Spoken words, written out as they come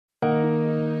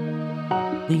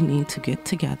really need to get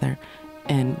together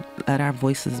and let our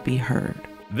voices be heard.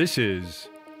 This is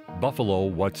Buffalo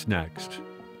What's Next.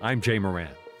 I'm Jay Moran.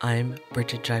 I'm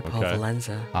Bridget Jaipal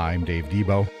Valenza. I'm Dave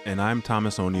Debo. And I'm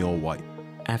Thomas O'Neill White.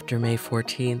 After May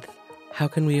 14th, how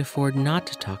can we afford not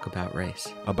to talk about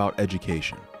race? About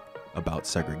education, about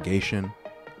segregation,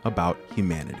 about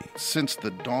humanity. Since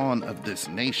the dawn of this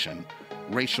nation,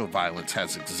 racial violence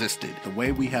has existed. The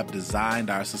way we have designed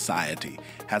our society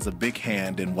has a big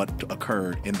hand in what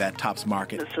occurred in that Tops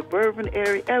Market. The suburban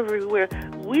area, everywhere.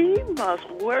 We must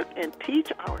work and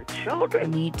teach our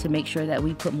children. We need to make sure that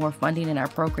we put more funding in our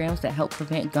programs that help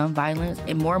prevent gun violence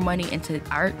and more money into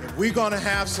art. If we're going to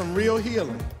have some real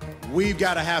healing, we've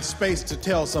got to have space to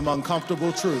tell some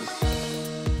uncomfortable truths.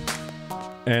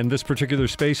 And this particular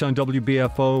space on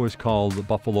WBFO is called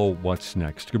Buffalo What's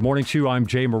Next. Good morning to you. I'm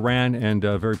Jay Moran, and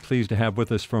very pleased to have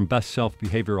with us from BestSelf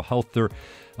Behavioral Health, their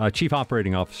Chief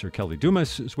Operating Officer Kelly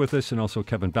Dumas is with us, and also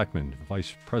Kevin Beckman,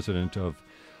 Vice President of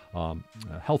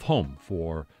Health Home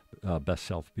for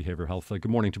BestSelf Behavioral Health. Good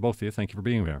morning to both of you. Thank you for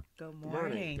being here. Good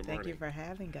morning. Thank you for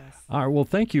having us. All right. Well,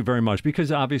 thank you very much,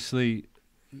 because obviously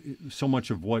so much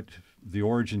of what the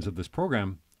origins of this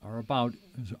program are about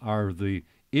are the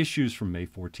issues from May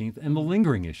 14th and the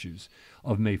lingering issues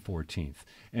of May 14th.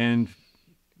 And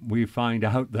we find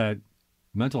out that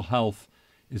mental health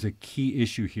is a key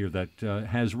issue here that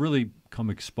has really come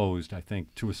exposed, I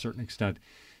think, to a certain extent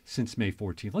since May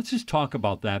 14th. Let's just talk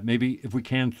about that. Maybe if we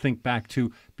can think back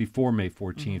to before May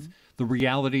 14th, the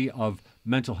reality of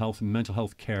mental health and mental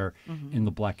health care in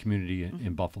the Black community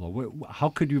in Buffalo. How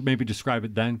could you maybe describe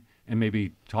it then and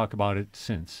maybe talk about it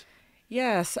since?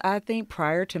 Yes, I think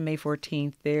prior to May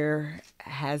 14th, there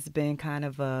has been kind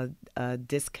of a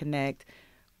disconnect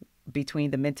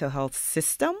between the mental health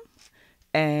system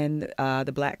and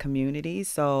the Black community.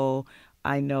 So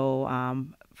I know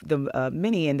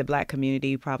many in the Black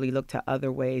community probably look to other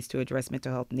ways to address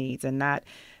mental health needs and not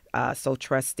so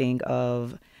trusting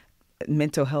of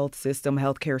mental health system,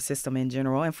 healthcare system in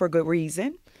general, and for good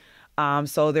reason.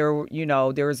 So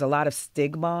there's a lot of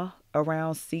stigma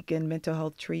around seeking mental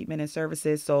health treatment and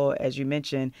services. So as you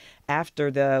mentioned,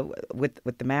 after with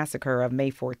the massacre of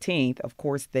May 14th, of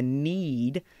course, the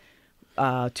need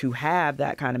to have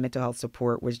that kind of mental health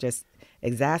support was just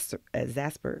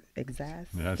exacerbated.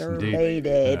 Yeah.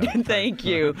 Thank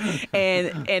you.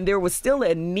 And there was still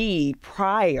a need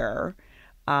prior.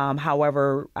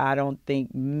 However, I don't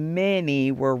think many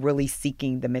were really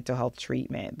seeking the mental health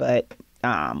treatment. But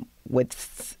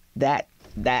with that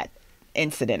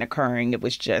incident occurring, it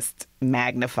was just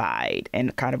magnified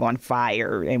and kind of on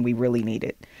fire, and we really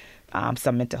needed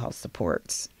some mental health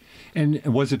supports. And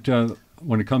was it,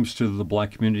 when it comes to the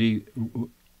Black community,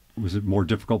 was it more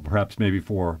difficult perhaps maybe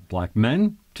for Black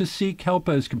men to seek help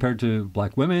as compared to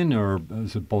Black women, or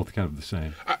is it both kind of the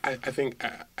same? I think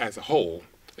as a whole,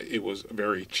 it was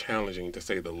very challenging, to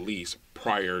say the least,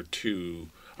 prior to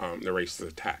the racist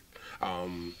attack.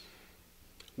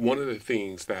 One of the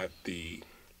things that the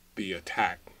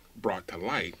attack brought to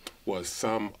light was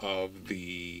some of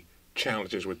the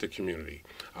challenges with the community.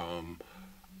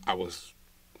 I was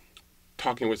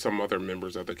talking with some other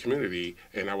members of the community,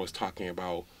 and I was talking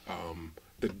about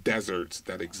the deserts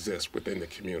that exist within the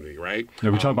community, right?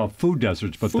 Yeah, we're talking about food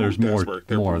deserts, but there's more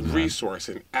than that. Resource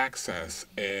and access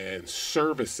and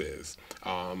services.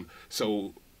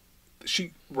 So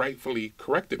she rightfully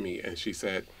corrected me, and she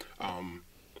said,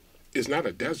 it's not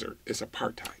a desert, it's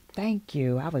apartheid. Thank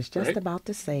you. I was just about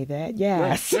to say that.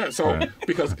 Yes. Right. Yeah. So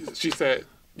because she said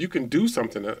you can do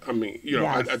something. I mean,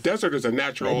 yes. a desert is a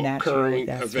natural occurring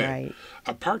event.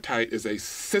 Right. Apartheid is a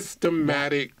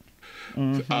systematic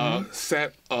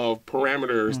set of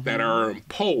parameters that are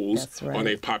imposed on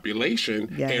a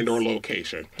population and or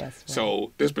location. Right.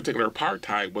 So this particular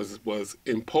apartheid was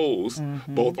imposed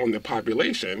both on the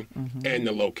population and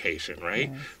the location, right?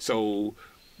 Yes. So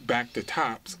back to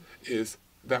Tops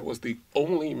that was the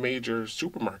only major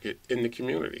supermarket in the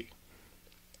community.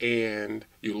 And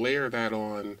you layer that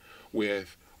on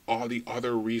with all the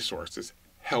other resources,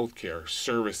 healthcare,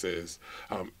 services,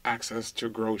 access to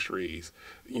groceries,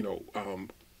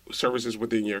 services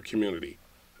within your community.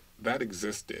 That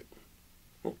existed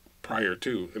prior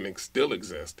to, and it still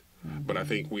exists. But I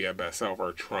think we at BestSelf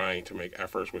are trying to make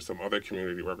efforts with some other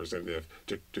community representatives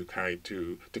to kind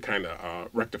of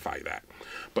rectify that.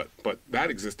 But that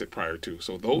existed prior to.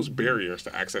 So those barriers to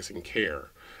accessing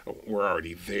care were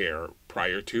already there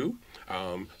prior to.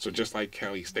 So just like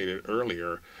Kelly stated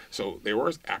earlier, so there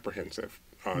was apprehensive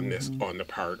on this on the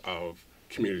part of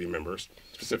community members,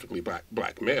 specifically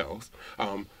black males.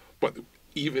 But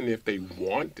even if they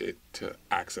wanted to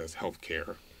access health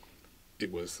care,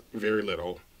 it was very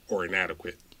little or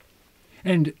inadequate.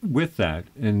 And with that,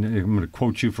 and I'm going to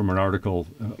quote you from an article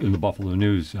in the Buffalo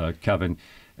News, Kevin,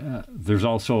 there's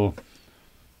also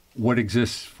what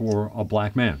exists for a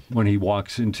black man when he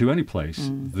walks into any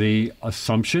place. The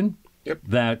assumption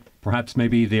that perhaps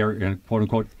maybe they're, quote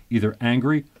unquote, either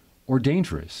angry or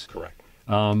dangerous. Correct.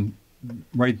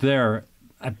 Right there,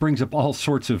 that brings up all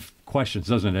sorts of questions,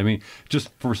 doesn't it? I mean, just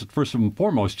first and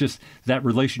foremost, just that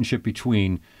relationship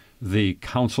between the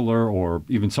counselor or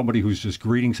even somebody who's just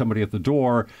greeting somebody at the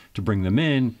door to bring them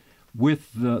in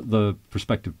with the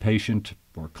prospective patient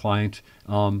or client.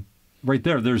 Right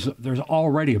there, there's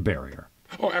already a barrier.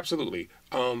 Oh, absolutely.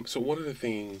 So one of the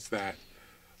things that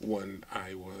when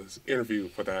I was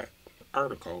interviewed for that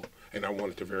article, and I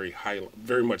wanted to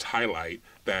very much highlight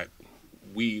that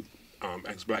we,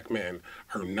 as black men,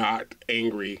 are not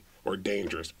angry or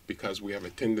dangerous because we have a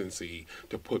tendency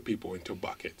to put people into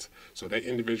buckets. So that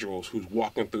individuals who's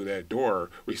walking through that door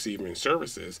receiving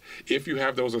services, if you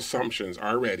have those assumptions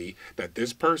already that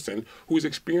this person who's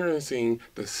experiencing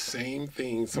the same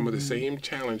thing, some of the same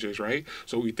challenges, right?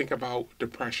 So we think about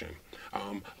depression,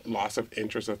 loss of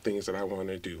interest of things that I want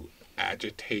to do,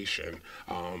 agitation,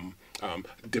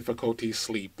 difficulty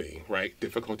sleeping, right?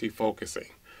 Difficulty focusing.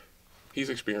 He's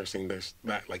experiencing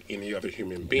that like any other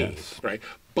human being, right?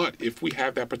 But if we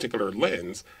have that particular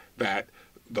lens that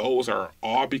those are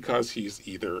all because he's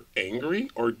either angry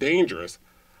or dangerous,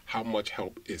 how much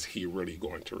help is he really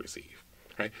going to receive,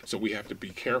 right? So we have to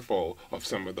be careful of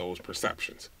some of those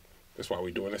perceptions. That's why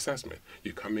we do an assessment.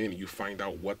 You come in and you find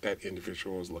out what that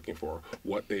individual is looking for,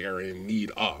 what they are in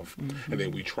need of, and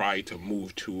then we try to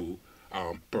move to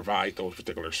provide those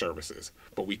particular services.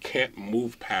 But we can't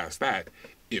move past that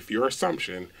if your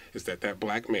assumption is that that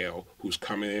black male who's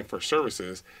coming in for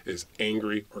services is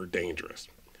angry or dangerous.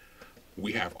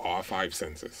 We have all five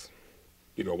senses.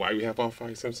 You know why we have all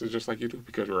five senses just like you do?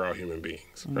 Because we're all human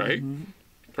beings, right?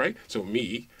 Right? So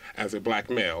me, as a black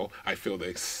male, I feel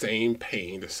the same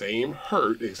pain, the same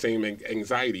hurt, the same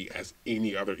anxiety as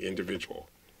any other individual.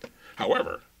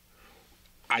 However,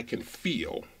 I can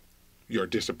feel your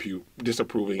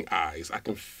disapproving eyes. I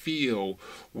can feel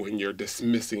when you're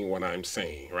dismissing what I'm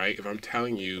saying, right? If I'm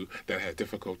telling you that I had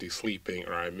difficulty sleeping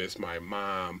or I miss my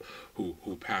mom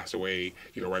who passed away,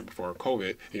 right before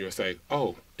COVID, and you'll say,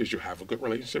 oh, did you have a good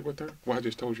relationship with her? Well, I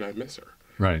just told you I miss her.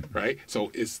 Right. Right?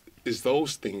 So it's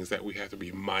those things that we have to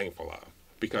be mindful of,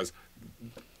 because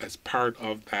as part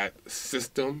of that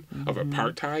system of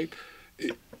apartheid,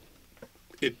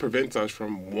 it prevents us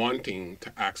from wanting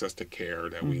to access to care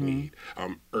that we need.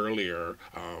 Earlier,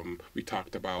 we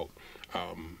talked about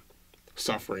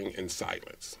suffering in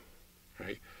silence,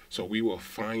 right? So we will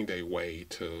find a way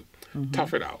to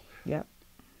tough it out. Yep.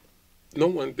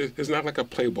 It's not like a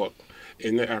playbook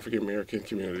in the African American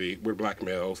community with black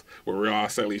males where we all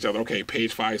tell each other, okay,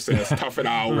 page 5 says tough it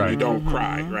out, you don't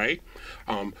cry, right?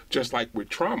 Just like with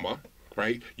trauma,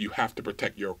 right, you have to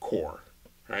protect your core.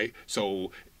 Right?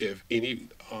 So if any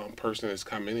person is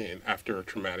coming in after a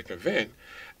traumatic event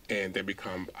and they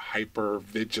become hyper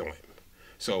vigilant,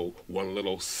 so one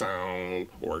little sound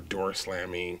or door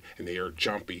slamming and they are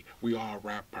jumpy, we all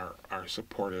wrap our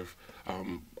supportive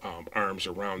arms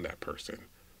around that person,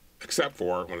 except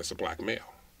for when it's a black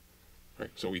male.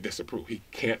 Right? So we disapprove. He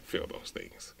can't feel those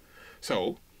things.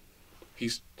 So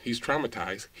he's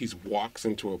traumatized. He walks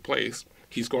into a place.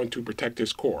 He's going to protect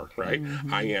his core, right?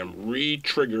 I am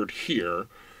re-triggered here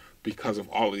because of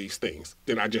all of these things.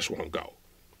 Then I just won't go,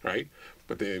 right?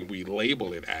 But then we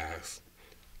label it as,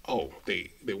 oh,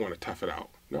 they want to tough it out.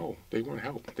 No, they want to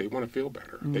help. They want to feel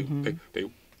better.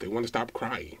 They want to stop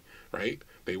crying, right?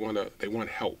 They want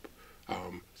help.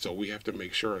 So we have to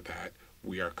make sure that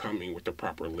we are coming with the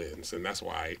proper lens. And that's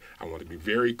why I want to be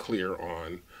very clear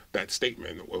on that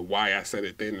statement, why I said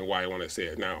it then and why I want to say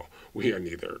it now. We are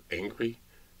neither angry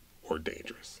or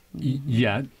dangerous.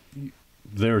 Yeah,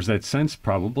 there's that sense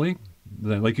probably,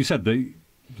 that, like you said,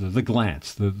 the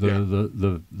glance,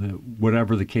 the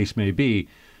whatever the case may be,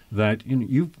 that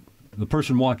the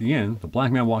person walking in, the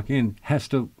black man walking in, has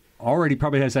to already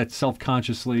probably has that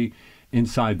self-consciously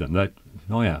inside them that,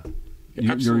 oh yeah,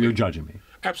 you're judging me.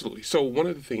 Absolutely. So one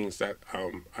of the things that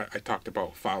I talked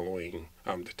about following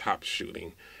the top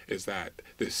shooting is that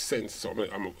this sense, so I'm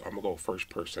going to go first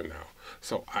person now.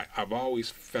 So I've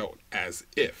always felt as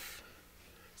if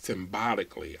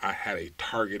symbolically I had a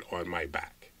target on my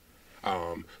back.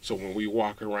 So when we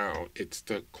walk around, it's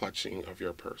the clutching of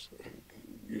your purse.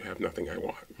 You have nothing I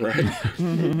want, right?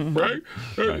 Right?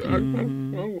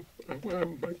 I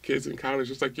want my kids in college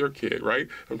just like your kid, right?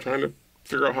 I'm trying to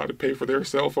figure out how to pay for their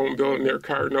cell phone bill and their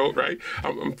car note, right?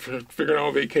 I'm figuring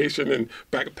out vacation and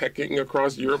backpacking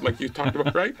across Europe like you talked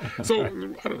about, right?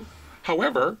 So,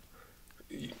 however,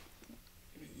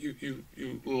 you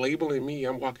labeling me,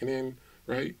 I'm walking in,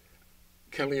 right?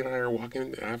 Kelly and I are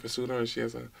walking, I have a suit on, she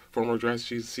has a formal dress,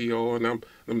 she's CEO, and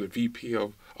I'm the VP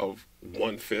of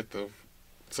 1/5 of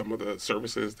some of the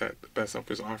services that BestSelf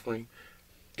is offering,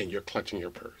 and you're clutching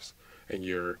your purse, and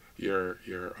you're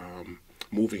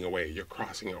moving away, you're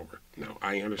crossing over. Now,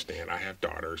 I understand, I have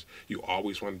daughters, you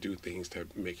always want to do things to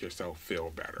make yourself feel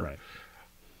better. Right.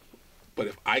 But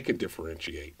if I can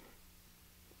differentiate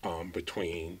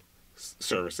between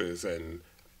services and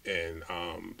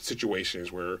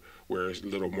situations where it's a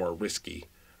little more risky,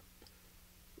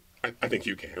 I think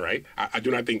you can, right? I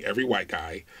do not think every white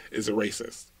guy is a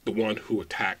racist. The one who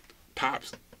attacked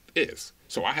Tops is.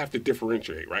 So I have to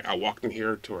differentiate, right? I walked in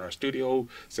here to our studio,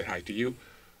 said hi to you.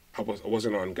 I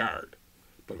wasn't on guard.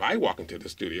 But if I walk into the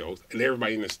studio and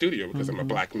everybody in the studio, because I'm a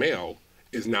black male,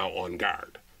 is now on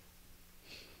guard.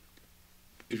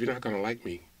 If you're not going to like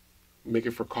me, make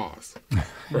it for cause,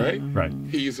 right? Right.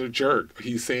 He's a jerk.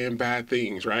 He's saying bad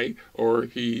things, right? Or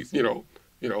he's,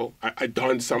 I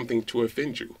done something to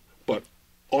offend you. But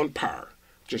on par,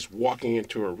 just walking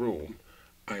into a room,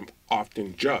 I'm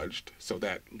often judged, so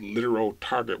that literal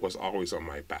target was always on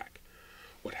my back.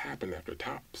 What happened after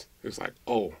Tops? It's like,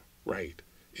 oh, right,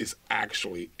 it's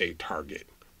actually a target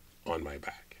on my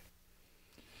back.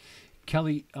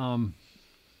 Kelly,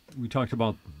 we talked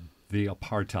about the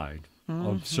apartheid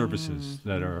of services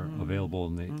that are available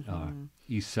in the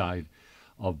east side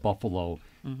of Buffalo.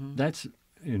 That's,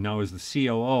 now as the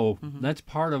COO, that's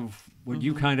part of what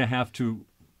you kind of have to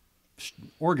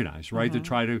organize, right? To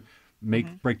try to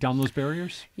break down those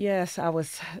barriers? Yes, I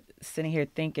was sitting here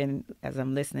thinking as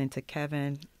I'm listening to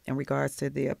Kevin in regards to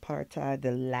the apartheid,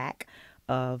 the lack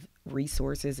of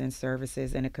resources and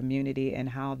services in a community and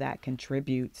how that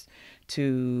contributes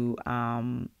to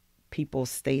people's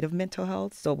state of mental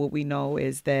health. So what we know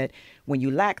is that when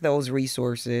you lack those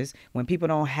resources, when people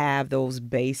don't have those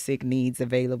basic needs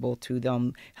available to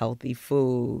them, healthy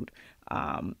food,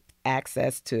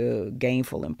 access to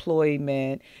gainful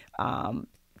employment,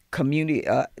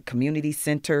 community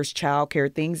centers,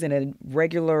 childcare, things in a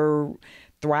regular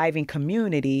thriving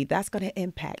community, that's going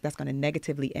to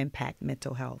negatively impact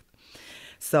mental health.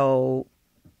 So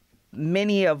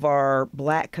many of our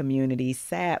Black communities,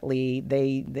 sadly,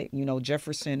 they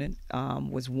Jefferson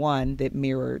was one that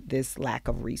mirrored this lack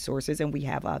of resources, and we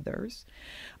have others.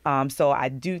 So I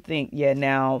do think,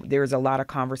 now there's a lot of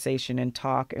conversation and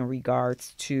talk in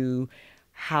regards to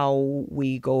how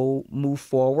we move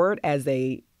forward as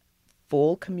a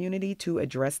full community to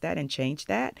address that and change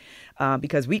that,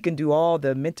 because we can do all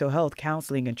the mental health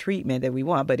counseling and treatment that we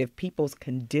want, but if people's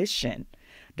condition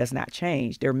does not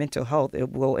change, their mental health,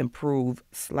 it will improve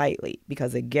slightly,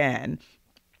 because again,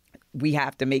 we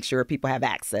have to make sure people have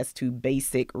access to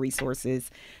basic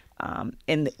resources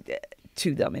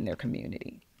to them in their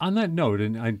community. On that note,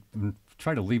 and I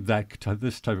try to leave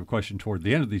this type of question toward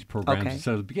the end of these programs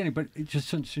instead of the beginning, but just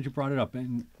since you brought it up,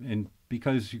 and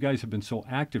because you guys have been so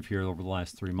active here over the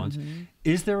last 3 months,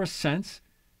 is there a sense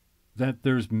that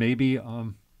there's maybe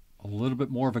a little bit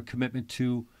more of a commitment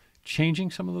to changing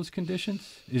some of those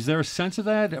conditions? Is there a sense of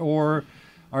that, or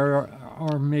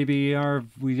maybe are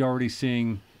we already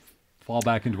seeing fall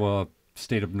back into a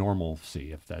state of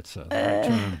normalcy, if that's a right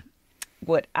term?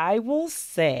 What I will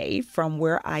say from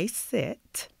where I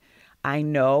sit, I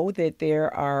know that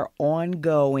there are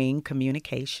ongoing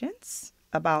communications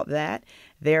about that.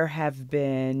 There have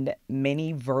been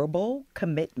many verbal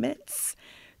commitments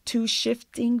to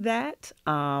shifting that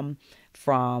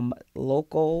from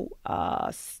local,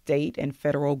 state, and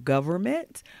federal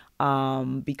government,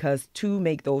 because to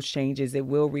make those changes, it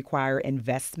will require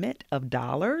investment of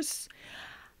dollars.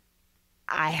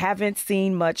 I haven't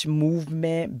seen much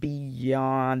movement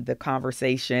beyond the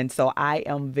conversation, so I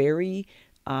am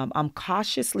I'm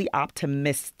cautiously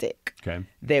optimistic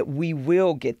that we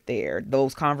will get there.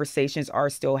 Those conversations are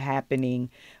still happening.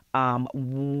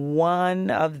 One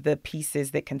of the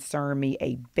pieces that concern me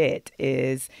a bit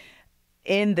is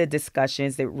in the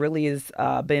discussions, there really has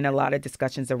been a lot of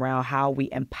discussions around how we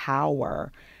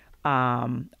empower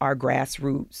our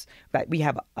grassroots. But we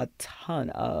have a ton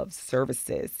of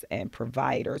services and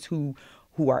providers who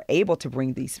are able to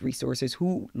bring these resources,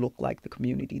 who look like the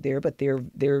community there, but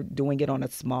they're doing it on a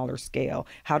smaller scale.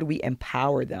 How do we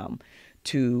empower them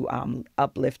to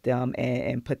uplift them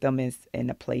and put them in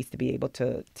a place to be able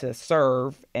to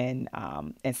serve and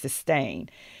sustain?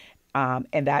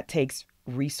 And that takes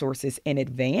resources in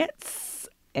advance.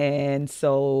 And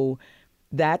so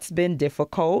that's been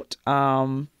difficult.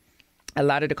 A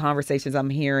lot of the conversations I'm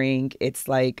hearing, it's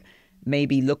like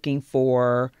maybe looking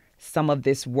for some of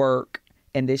this work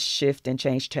and this shift and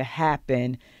change to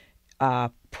happen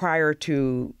prior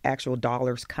to actual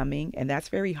dollars coming. And that's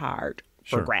very hard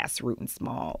for grassroots and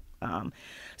small.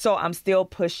 So I'm still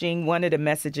pushing. One of the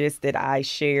messages that I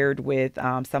shared with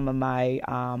some of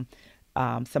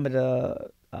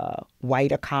the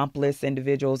white accomplice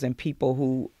individuals and people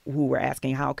who were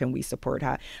asking, how can we support?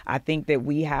 I think that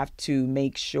we have to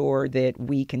make sure that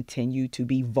we continue to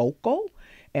be vocal.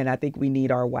 And I think we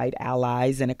need our white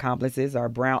allies and accomplices, our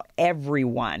brown,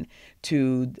 everyone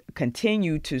to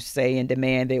continue to say and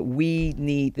demand that we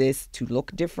need this to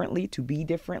look differently, to be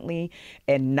differently,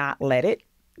 and not let it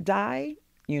die.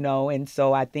 And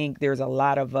so I think there's a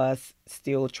lot of us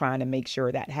still trying to make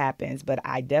sure that happens. But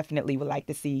I definitely would like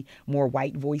to see more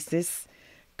white voices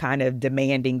kind of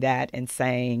demanding that and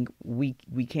saying we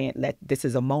can't let, this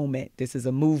is a moment, this is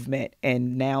a movement,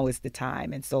 and now is the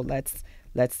time. And so let's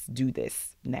do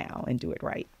this now and do it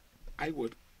right. I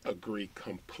would agree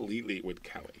completely with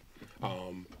Kelly.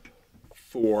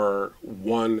 For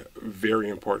one very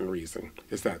important reason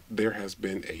is that there has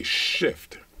been a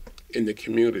shift in the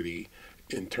community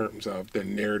in terms of the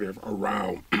narrative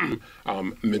around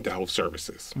mental health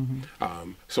services.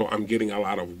 So I'm getting a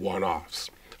lot of one-offs.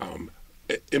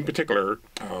 In particular,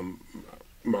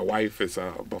 my wife is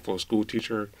a Buffalo school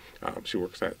teacher. She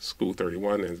works at School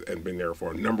 31 and been there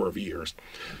for a number of years.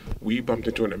 We bumped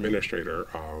into an administrator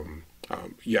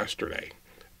yesterday,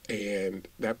 and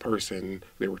that person,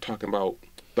 they were talking about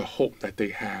the hope that they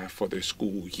have for their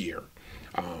school year.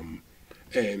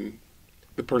 And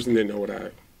the person didn't know what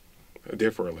I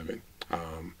did for a living.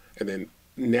 And then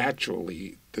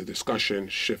naturally, the discussion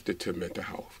shifted to mental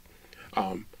health.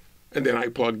 And then I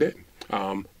plugged in.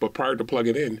 But prior to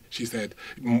plugging in, she said,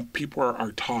 people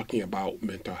are talking about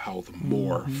mental health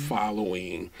more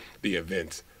following the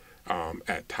events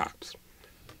at TOPS.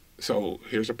 So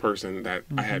here's a person that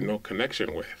I had no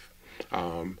connection with.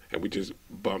 And we just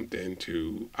bumped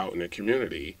into out in the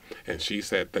community. And she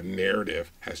said the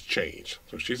narrative has changed.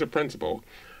 So she's a principal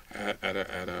at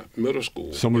a middle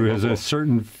school. Someone who has a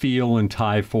certain feel and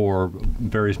tie for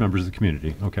various members of the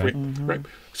community. Okay. Right.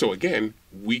 So again,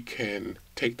 we can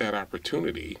take that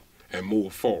opportunity and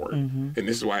move forward. And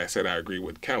this is why I said I agree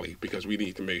with Kelly, because we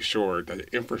need to make sure that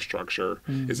the infrastructure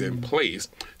is in place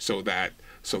so that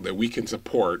we can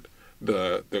support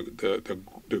the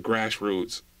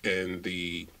grassroots and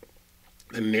the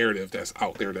narrative that's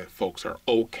out there that folks are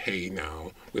okay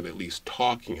now with at least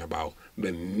talking about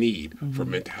the need for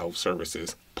mental health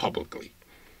services publicly.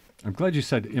 I'm glad you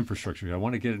said infrastructure. I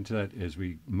want to get into that as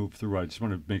we move through. I just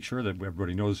want to make sure that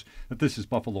everybody knows that this is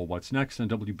Buffalo What's Next on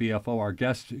WBFO. Our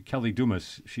guest, Kelly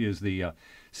Dumas, she is the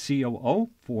COO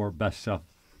for BestSelf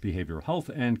Behavioral Health,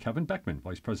 and Kevin Beckman,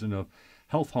 Vice President of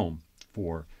Health Home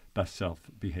for BestSelf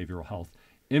Behavioral Health.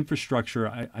 Infrastructure,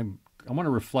 I want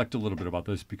to reflect a little bit about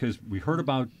this because we heard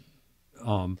about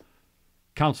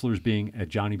counselors being at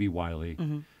Johnny B. Wiley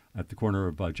at the corner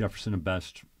of Jefferson and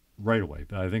Best right away.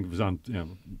 I think it was on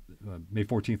May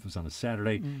 14th was on a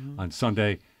Saturday. On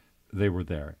Sunday, they were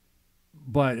there.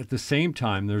 But at the same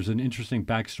time, there's an interesting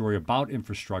backstory about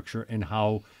infrastructure and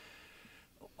how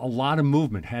a lot of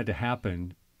movement had to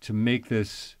happen to make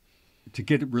this, to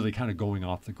get it really kind of going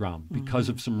off the ground because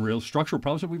of some real structural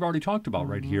problems that we've already talked about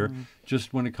right here.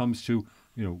 Just when it comes to,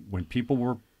 when people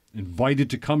were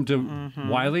invited to come to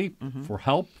Wiley for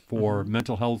help, for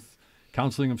mental health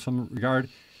counseling of some regard,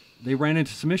 they ran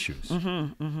into some issues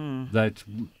that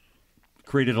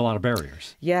created a lot of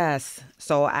barriers. Yes.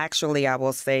 So actually, I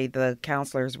will say the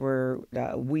counselors were,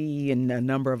 we and a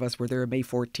number of us were there May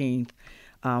 14th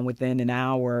within an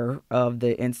hour of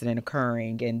the incident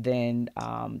occurring, and then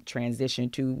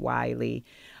transitioned to Wiley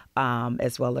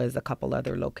as well as a couple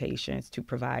other locations to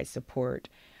provide support.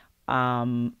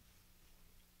 I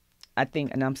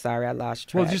think, and I'm sorry, I lost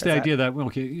track. Well, just the idea that,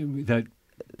 that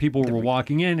people were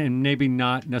walking in and maybe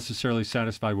not necessarily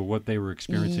satisfied with what they were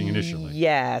experiencing initially.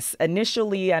 Yes.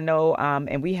 Initially, I know,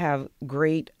 and we have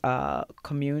great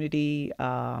community,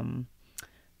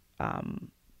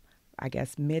 I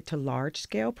guess, mid to large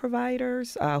scale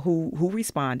providers who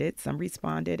responded. Some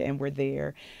responded and were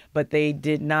there, but they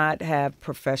did not have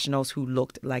professionals who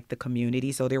looked like the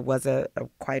community. So there was a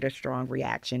quite a strong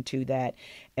reaction to that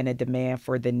and a demand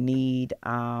for the need.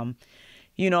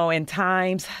 In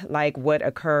times like what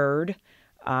occurred,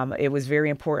 it was very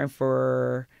important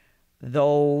for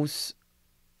those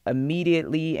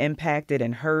immediately impacted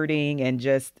and hurting and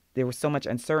just there was so much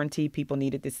uncertainty. People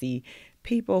needed to see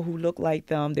people who looked like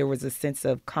them. There was a sense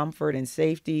of comfort and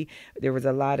safety. There was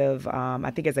a lot of,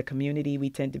 I think as a community, we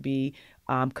tend to be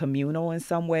communal in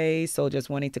some ways. So just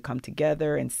wanting to come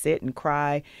together and sit and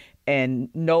cry and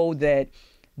know that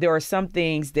there are some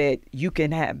things that you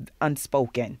can have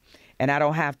unspoken. And I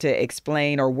don't have to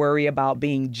explain or worry about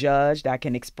being judged. I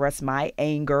can express my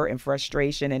anger and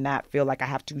frustration and not feel like I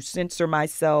have to censor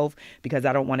myself because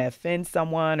I don't want to offend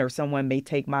someone or someone may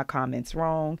take my comments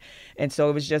wrong. And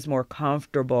so it was just more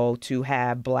comfortable to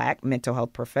have Black mental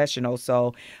health professionals.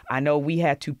 So I know we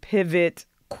had to pivot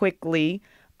quickly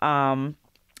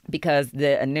because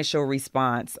the initial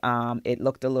response, it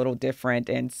looked a little different.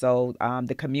 And so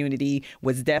the community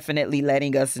was definitely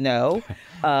letting us know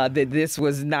that this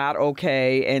was not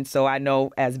okay. And so I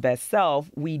know as Best Self,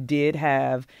 we did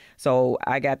have, so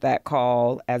I got that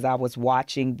call as I was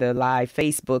watching the live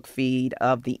Facebook feed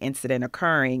of the incident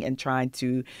occurring and trying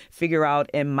to figure out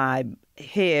in my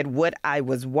head what I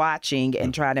was watching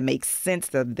and try to make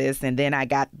sense of this. And then I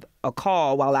got a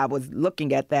call while I was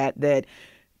looking at that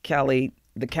Kelly,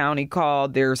 the county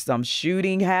called, there's some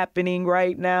shooting happening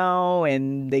right now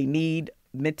and they need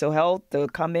mental health to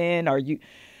come in. Are you?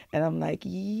 And I'm like,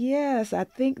 yes, I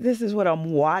think this is what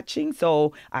I'm watching.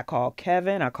 So I called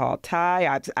Kevin, I called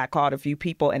Ty, I called a few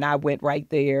people and I went right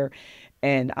there.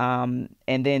 And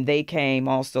then they came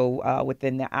also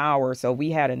within the hour. So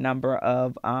we had a number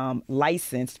of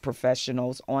licensed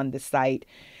professionals on the site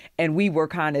and we were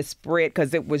kind of spread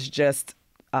because it was just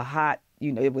a hot,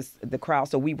 it was the crowd.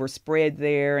 So we were spread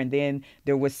there. And then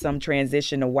there was some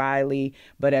transition to Wiley.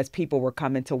 But as people were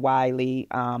coming to Wiley,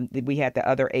 we had the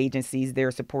other agencies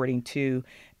there supporting too.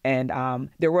 And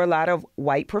there were a lot of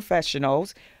white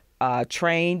professionals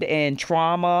trained in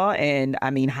trauma and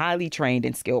highly trained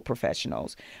and skilled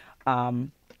professionals.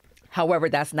 However,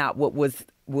 that's not what was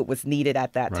needed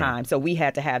at that time. So we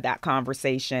had to have that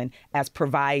conversation as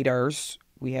providers.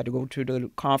 We had to go to the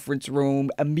conference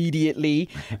room immediately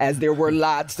as there were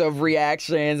lots of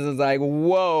reactions. It was like,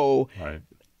 whoa,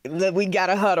 we got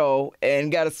to huddle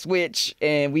and got to switch.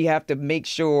 And we have to make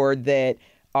sure that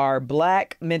our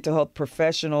Black mental health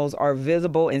professionals are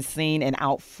visible and seen and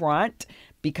out front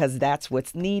because that's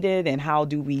what's needed. And how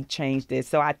do we change this?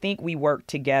 So I think we worked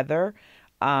together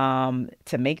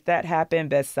to make that happen.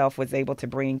 Best Self was able to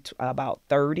bring about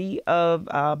 30 of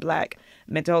Black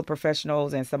mental health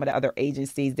professionals, and some of the other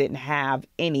agencies didn't have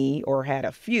any or had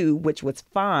a few, which was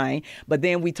fine. But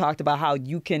then we talked about how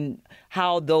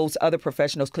those other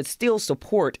professionals could still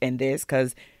support in this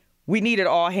because we needed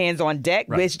all hands on deck,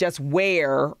 but it's just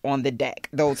where on the deck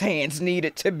those hands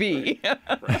needed to be.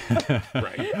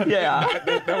 Right. Yeah.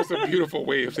 That was a beautiful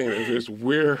way of saying it. It's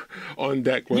where on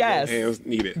deck where those hands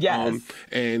needed. Yes.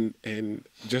 And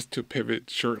just to pivot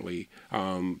shortly,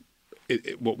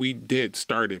 what we did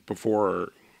started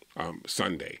before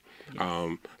Sunday.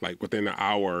 Like within an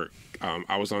hour,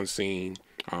 I was on scene,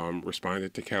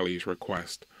 responded to Kelly's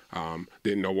request.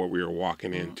 Didn't know what we were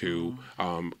walking into.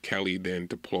 Kelly then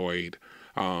deployed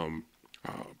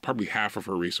probably half of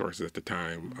her resources at the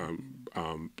time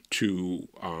to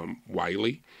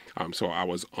Wiley. So I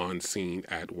was on scene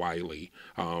at Wiley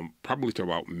probably to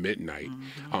about midnight.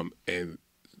 And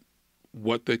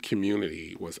what the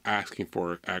community was asking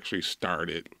for actually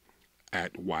started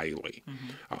at Wiley.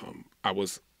 I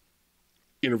was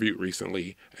interviewed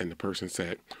recently, and the person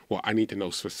said, well, I need to know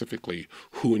specifically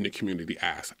who in the community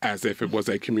asked, as if it was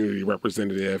a community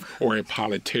representative or a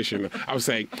politician. I was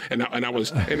saying, and I want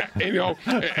to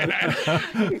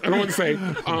say,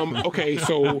 okay,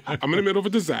 so I'm in the middle of a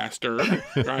disaster,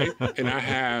 right? And I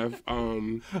have,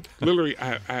 literally,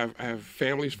 I have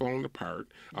families falling apart.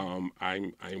 I'm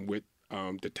with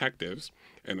detectives,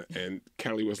 and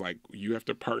Kelly was like, you have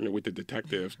to partner with the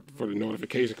detectives for the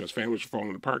notification because families are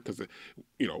falling apart because,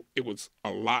 it was a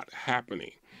lot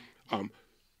happening. And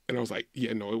I was like,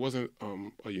 yeah, no, it wasn't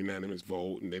a unanimous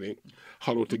vote, and they didn't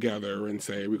huddle together and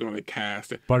say, we're going to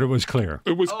cast it. But it was clear.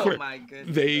 It was clear. Oh, my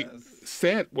goodness. They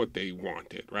said what they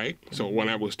wanted, right? So when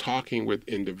I was talking with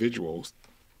individuals,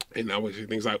 and I was saying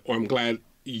things like, I'm glad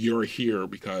you're here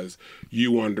because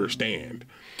you understand.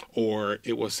 Or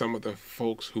it was some of the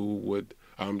folks who would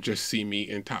just see me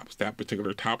in Tops. That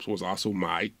particular Tops was also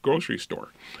my grocery store.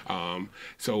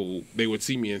 So they would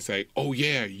see me and say, oh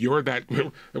yeah, you're that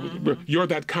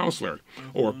counselor.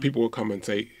 Or people would come and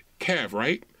say, Kev,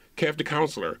 right? Kev the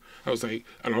counselor. I was like,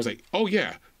 oh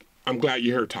yeah, I'm glad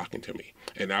you're here talking to me.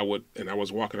 And I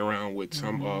was walking around with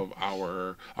some of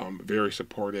our very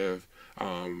supportive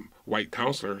white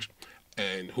counselors,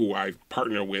 and who I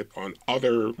partner with on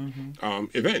other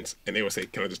events. And they would say,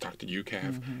 can I just talk to you,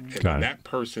 Kev? And that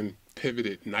person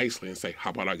pivoted nicely and say,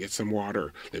 how about I get some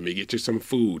water? Let me get you some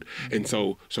food. And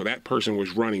so that person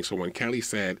was running. So when Kelly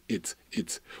said it's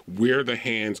we're the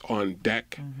hands on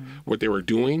deck, what they were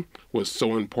doing was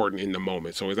so important in the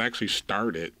moment. So it actually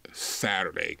started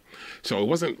Saturday. So it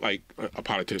wasn't like a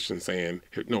politician saying,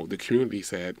 no, the community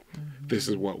said, this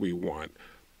is what we want.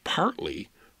 Partly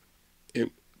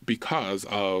because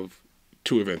of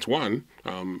two events. One,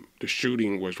 the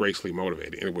shooting was racially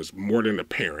motivated, and it was more than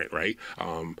apparent, right?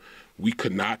 We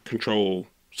could not control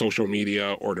social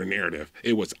media or the narrative.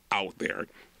 It was out there.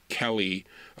 Kelly,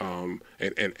 and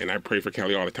I pray for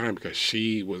Kelly all the time because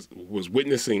she was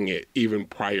witnessing it even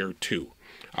prior to,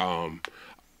 and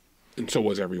so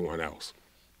was everyone else.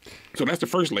 So that's the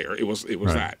first layer. It was right.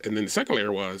 That. And then the second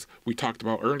layer was, we talked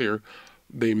about earlier,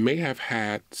 they may have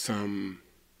had some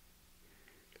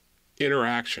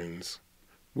interactions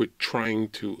with trying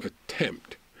to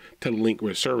attempt to link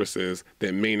with services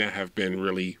that may not have been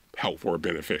really helpful or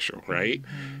beneficial, right?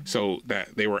 So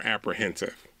that they were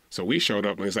apprehensive. So we showed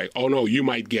up and it's like, oh no, you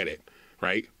might get it,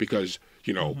 right? Because,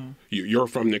 you're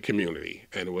from the community.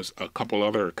 And it was a couple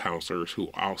other counselors who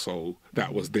also,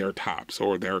 that was their tops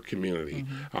or their community.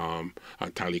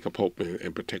 Talika Pope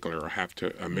in particular, I have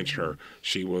to mention her.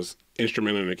 She was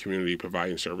instrumental in the community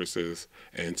providing services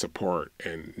and support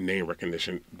and name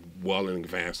recognition well in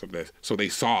advance of this. So they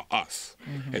saw us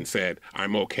and said,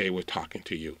 I'm okay with talking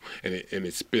to you. And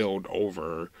it spilled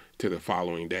over to the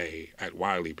following day at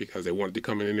Wiley because they wanted to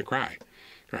come in and cry,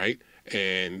 right?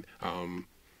 And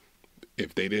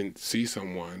if they didn't see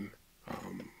someone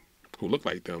who looked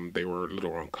like them, they were a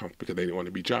little uncomfortable because they didn't want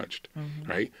to be judged,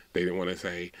 right? They didn't want to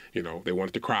say, they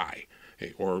wanted to cry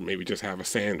or maybe just have a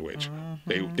sandwich.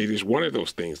 They just wanted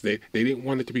those things. They didn't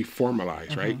want it to be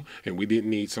formalized, right? And we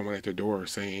didn't need someone at the door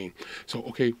saying, so,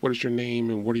 okay, what is your name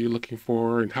and what are you looking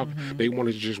for? And how they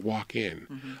wanted to just walk in.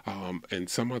 And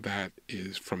some of that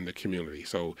is from the community.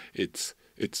 So it's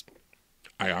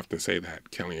I often say that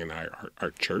Kelly and I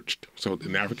are churched. So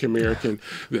in African American,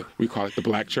 we call it the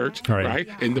Black church, right?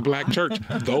 In the Black church,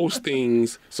 those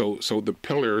things, so the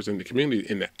pillars in the community,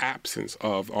 in the absence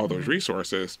of all those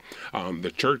resources, the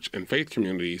church and faith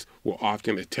communities will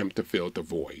often attempt to fill the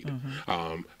void.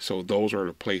 So those are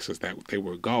the places that they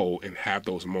will go and have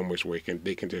those moments where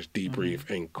they can just debrief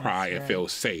and cry and feel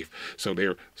safe. So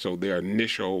their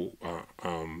initial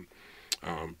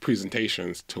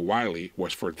presentations to Wiley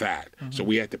was for that. So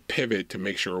we had to pivot to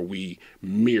make sure we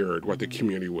mirrored what the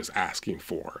community was asking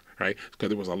for, right? Because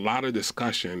there was a lot of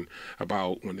discussion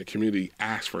about when the community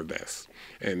asked for this.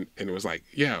 And it was like,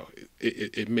 yeah,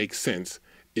 it makes sense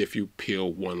if you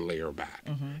peel one layer back.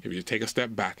 If you take a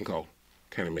step back and go,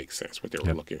 kind of makes sense what they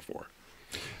were looking for.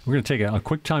 We're going to take a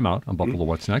quick time out on Buffalo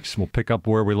What's Next. We'll pick up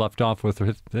where we left off with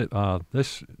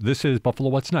this is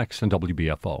Buffalo What's Next on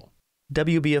WBFO.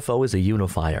 WBFO is a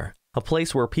unifier, a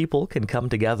place where people can come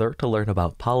together to learn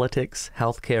about politics,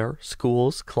 healthcare,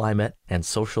 schools, climate, and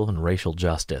social and racial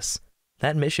justice.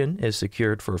 That mission is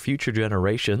secured for future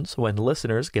generations when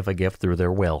listeners give a gift through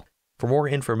their will. For more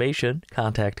information,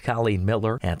 contact Colleen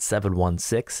Miller at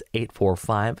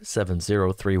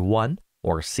 716-845-7031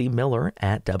 or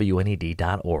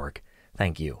cmiller@WNED.org.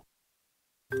 Thank you.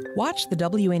 Watch the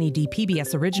WNED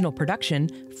PBS original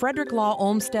production, Frederick Law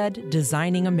Olmsted,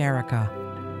 Designing America.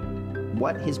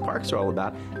 What his parks are all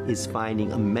about is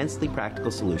finding immensely practical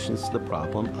solutions to the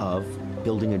problem of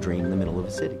building a dream in the middle of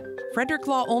a city. Frederick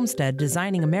Law Olmsted,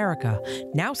 Designing America,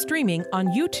 now streaming on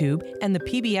YouTube and the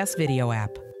PBS video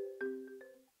app.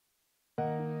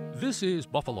 This is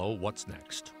Buffalo What's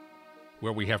Next,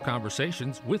 where we have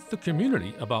conversations with the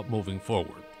community about moving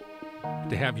forward.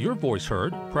 To have your voice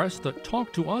heard, press the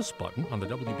Talk to Us button on the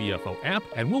WBFO app,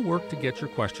 and we'll work to get your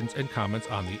questions and comments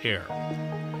on the air.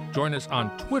 Join us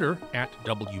on Twitter at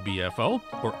WBFO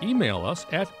or email us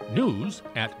at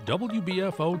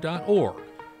news@WBFO.org.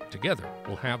 Together,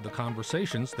 we'll have the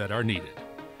conversations that are needed.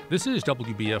 This is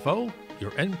WBFO, your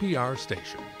NPR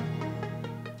station.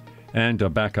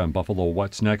 And back on Buffalo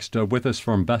What's Next, with us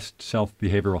from BestSelf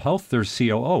Behavioral Health, there's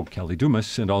COO Kelly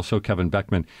Dumas and also Kevin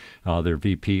Beckman, their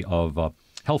VP of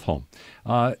Health Home.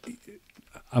 I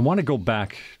want to go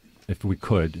back, if we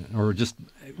could, or just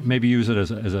maybe use it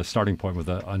as a starting point with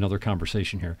another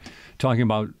conversation here, talking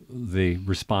about the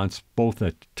response both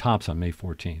at TOPS on May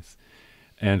 14th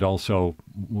and also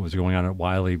what was going on at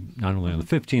Wiley, not only on the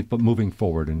 15th, but moving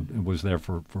forward, and was there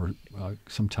for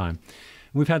some time.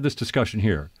 We've had this discussion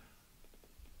here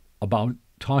about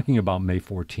talking about May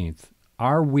 14th.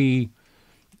 Are we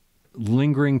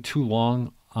lingering too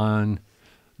long on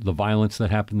the violence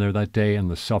that happened there that day and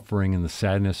the suffering and the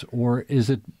sadness, or is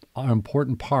it an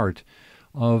important part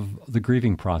of the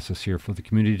grieving process here for the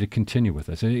community to continue with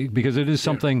this? Because it is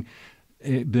something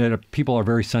that people are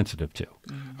very sensitive to.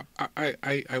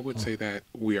 I would say that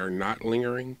we are not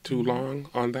lingering too long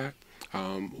on that.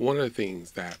 One of the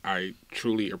things that I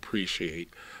truly appreciate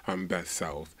Best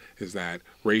Self is that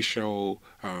racial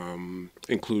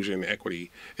inclusion and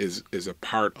equity is a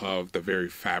part of the very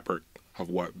fabric of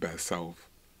what Best Self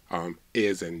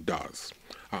is and does.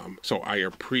 So I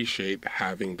appreciate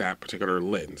having that particular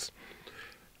lens.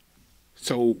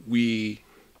 So you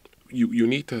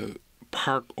need to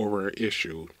park over an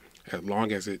issue as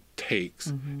long as it takes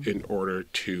in order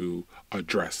to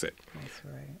address it. That's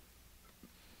right.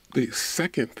 The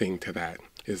second thing to that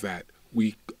is that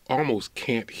we almost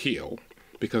can't heal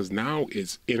because now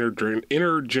it's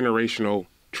intergenerational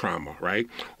trauma, right?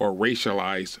 Or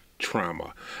racialized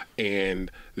trauma.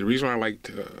 And the reason I liked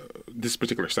this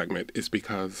particular segment is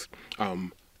because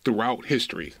throughout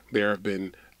history, there have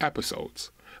been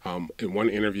episodes. In one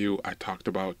interview, I talked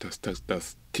about the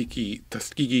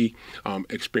Tuskegee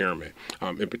experiment.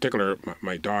 In particular,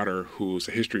 my daughter, who's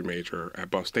a history major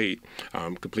at Buff State,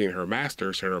 completing her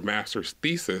master's, and her master's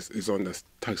thesis is on the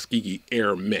Tuskegee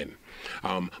Airmen.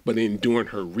 But in doing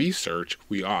her research,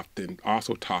 we often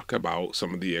also talk about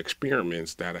some of the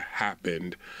experiments that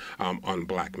happened on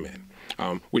Black men,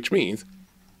 which means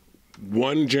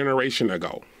one generation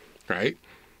ago, right?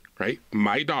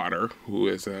 My daughter, who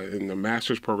is in the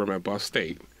master's program at Buff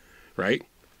State, right,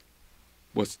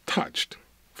 was touched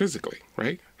physically,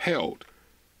 right, held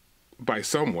by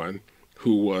someone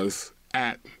who was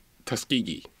at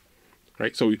Tuskegee,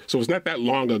 right? So it's not that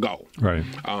long ago. Right.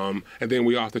 And then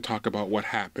we often talk about what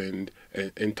happened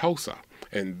in Tulsa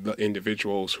and the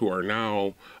individuals who are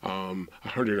now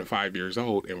 105 years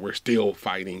old, and we're still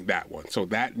fighting that one. So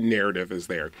that narrative is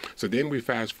there. So then we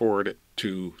fast forward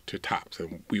to TOPS,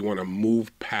 and we want to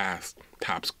move past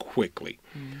TOPS quickly.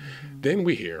 Then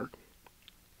we hear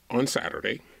on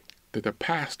Saturday that the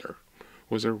pastor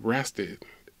was arrested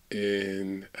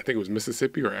in, I think it was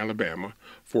Mississippi or Alabama,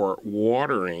 for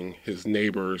watering his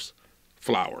neighbor's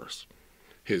flowers.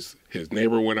 His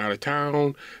neighbor went out of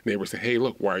town. Neighbor said, "Hey,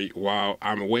 look, while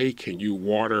I'm away, can you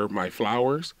water my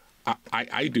flowers?"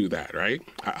 I do that, right?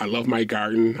 I love my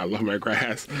garden. I love my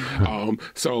grass.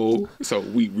 So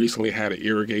we recently had an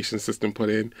irrigation system put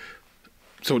in.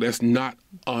 So that's not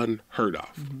unheard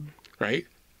of, right?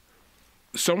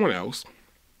 Someone else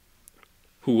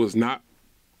who was not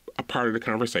a part of the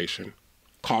conversation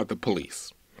called the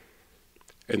police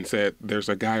and said, "There's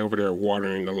a guy over there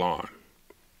watering the lawn."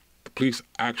 The police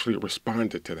actually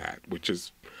responded to that, which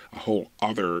is a whole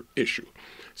other issue.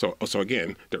 So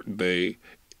again, the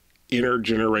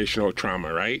intergenerational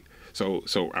trauma, right? So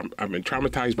I've been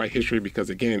traumatized by history because,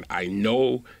 again, I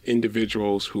know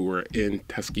individuals who were in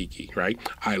Tuskegee, right?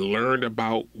 I learned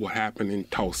about what happened in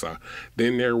Tulsa.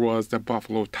 Then there was the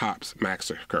Buffalo Tops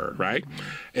massacre, right?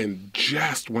 And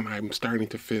just when I'm starting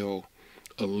to feel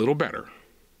a little better,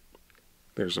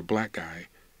 there's a black guy.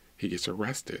 He gets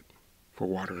arrested for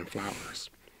watering flowers.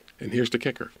 And here's the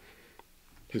kicker.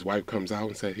 His wife comes out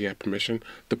and said he had permission.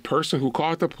 The person who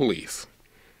called the police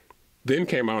then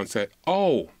came out and said,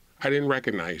 "Oh, I didn't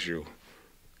recognize you."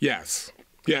 Yes.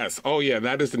 Oh, yeah,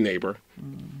 that is the neighbor.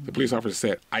 The police officer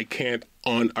said, "I can't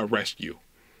unarrest you."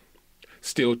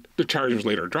 Still, the charge was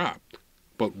later dropped.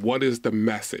 But what is the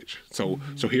message? So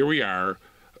here we are,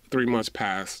 3 months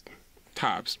past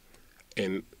TOPS,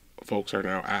 and folks are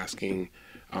now asking,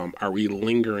 are we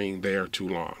lingering there too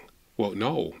long? Well,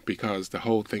 no, because the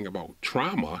whole thing about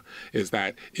trauma is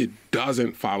that it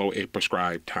doesn't follow a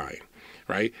prescribed time.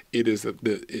 Right?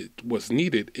 What's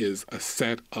needed is a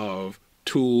set of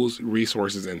tools,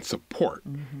 resources, and support.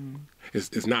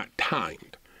 It's not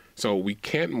timed. So we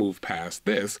can't move past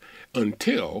this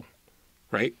until,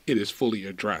 right, it is fully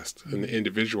addressed. And the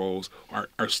individuals are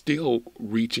still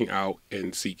reaching out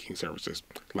and seeking services.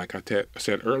 Like I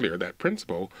said earlier, that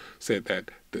principal said that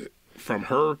from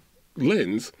her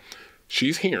lens,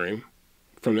 she's hearing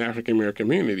from the African American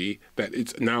community that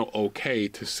it's now okay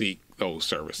to seek those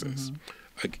services.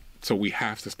 So we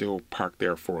have to still park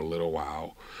there for a little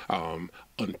while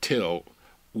until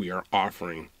we are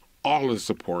offering all of the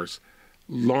supports,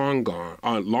 ongoing,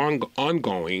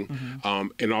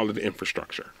 and all of the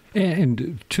infrastructure.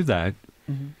 And to that,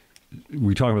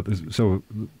 we talk about this. So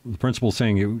the principal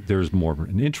saying there's more of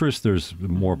an interest, there's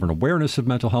more of an awareness of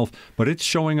mental health, but it's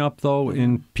showing up, though,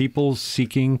 in people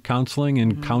seeking counseling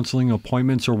and counseling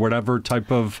appointments or whatever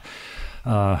type of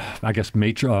I guess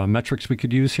metrics we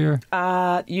could use here?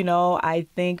 I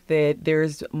think that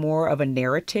there's more of a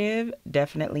narrative,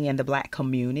 definitely in the Black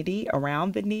community,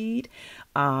 around the need.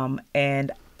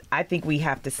 And I think we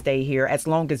have to stay here as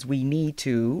long as we need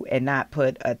to and not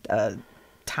put a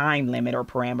time limit or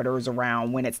parameters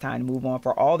around when it's time to move on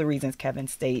for all the reasons Kevin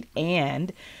stated.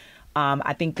 And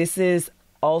I think this is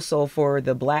also for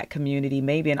the Black community,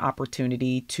 maybe an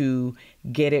opportunity to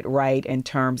get it right in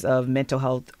terms of mental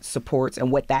health supports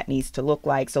and what that needs to look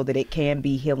like so that it can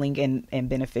be healing and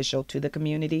beneficial to the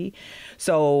community.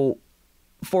 So,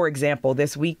 for example,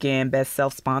 this weekend,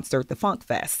 BestSelf sponsored the Funk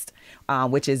Fest,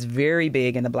 which is very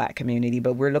big in the Black community,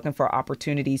 but we're looking for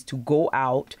opportunities to go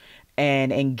out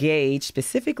and engage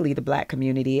specifically the Black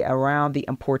community around the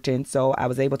importance. So I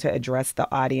was able to address the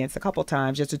audience a couple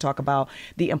times just to talk about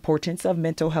the importance of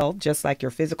mental health, just like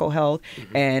your physical health,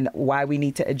 and why we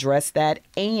need to address that.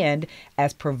 And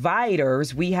as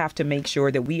providers, we have to make sure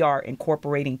that we are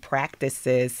incorporating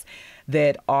practices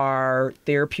that are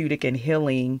therapeutic and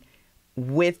healing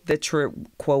with the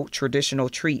quote traditional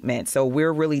treatment. So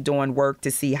we're really doing work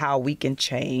to see how we can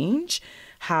change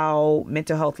how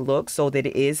mental health looks so that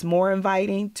it is more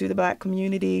inviting to the Black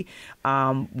community. I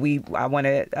want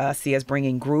to see us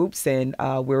bringing groups, and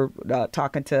we're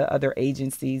talking to other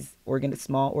agencies,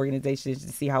 small organizations,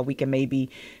 to see how we can maybe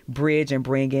bridge and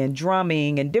bring in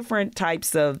drumming and different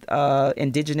types of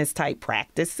indigenous type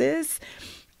practices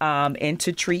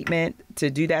into treatment to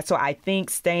do that. So I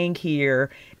think staying here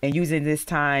and using this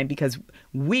time, because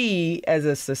we as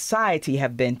a society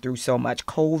have been through so much,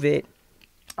 COVID,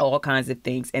 all kinds of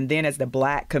things. And then as the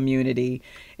Black community,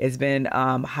 it's been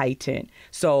heightened.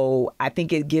 So I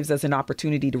think it gives us an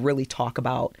opportunity to really talk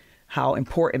about how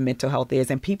important mental health is,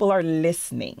 and people are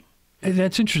listening. And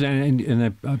that's interesting, and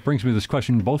that brings me to this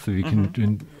question. Both of you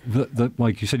can,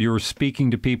 like you said, you were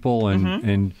speaking to people,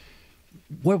 and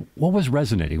what was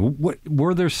resonating? What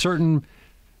were there certain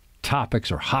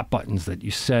topics or hot buttons that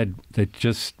you said that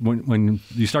just when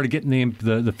you started getting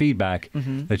the feedback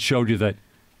that showed you that,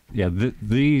 yeah,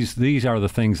 these are the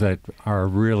things that are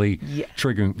really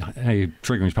triggering.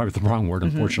 Triggering is probably the wrong word,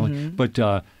 unfortunately, but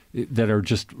that are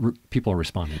just people are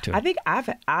responding to. I think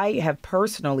I have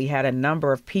personally had a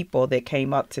number of people that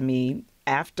came up to me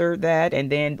after that, and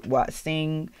then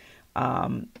seeing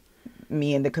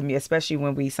me in the community, especially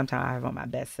when sometimes I have on my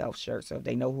Best Self shirt, so if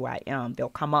they know who I am, they'll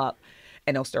come up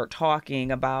and they'll start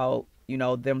talking about,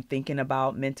 them thinking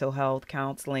about mental health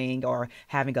counseling or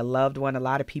having a loved one. A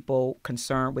lot of people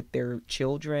concerned with their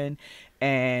children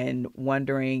and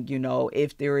wondering,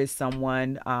 if there is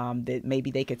someone that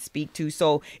maybe they could speak to.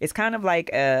 So it's kind of like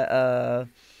an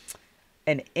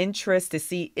interest to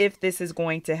see if this is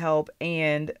going to help.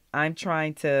 And I'm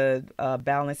trying to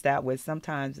balance that with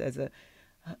sometimes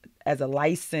as a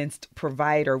licensed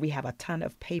provider, we have a ton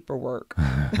of paperwork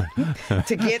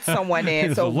to get someone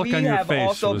in. So we have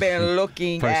also been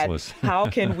looking priceless. At how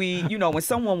can we, when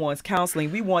someone wants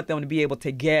counseling, we want them to be able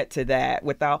to get to that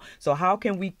so how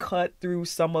can we cut through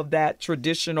some of that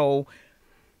traditional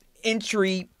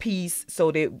entry piece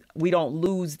so that we don't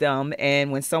lose them.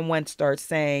 And when someone starts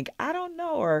saying, I don't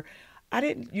know, or I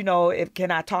didn't,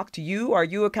 can I talk to you? Are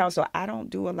you a counselor? I don't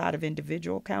do a lot of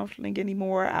individual counseling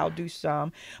anymore. I'll do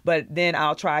some, but then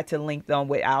I'll try to link them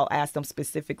I'll ask them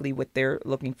specifically what they're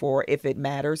looking for. If it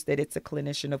matters that it's a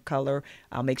clinician of color,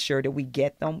 I'll make sure that we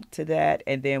get them to that.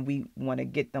 And then we want to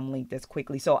get them linked as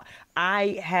quickly. So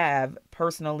I have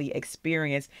personally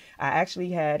experienced, I actually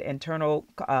had internal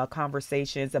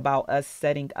conversations about us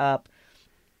setting up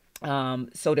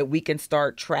so that we can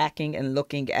start tracking and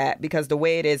looking at, because the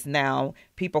way it is now,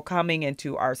 people coming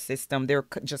into our system, they're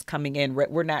just coming in.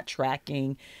 We're not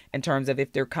tracking in terms of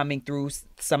if they're coming through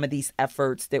some of these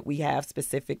efforts that we have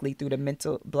specifically through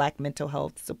the Black mental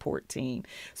health support team.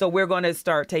 So we're going to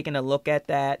start taking a look at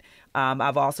that.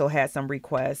 I've also had some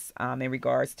requests in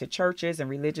regards to churches and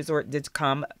religious or to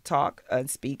come talk and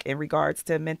speak in regards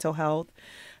to mental health.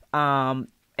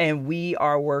 And we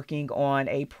are working on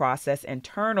a process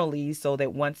internally so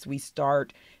that once we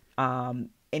start I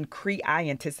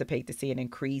anticipate to see an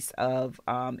increase of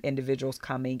individuals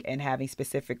coming and having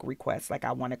specific requests, like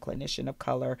I want a clinician of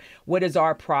color. What is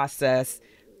our process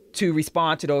to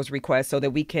respond to those requests so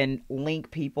that we can link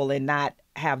people and not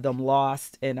have them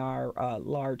lost in our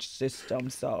large system?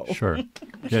 So sure,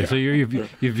 yeah. So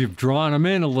you've drawn them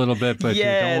in a little bit, but you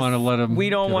don't want to let them. We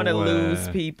don't want to lose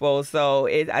people. So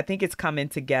I think it's coming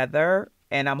together,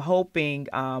 and I'm hoping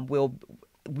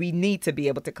we need to be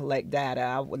able to collect data.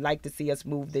 I would like to see us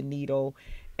move the needle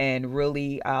and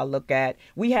really look at.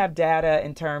 We have data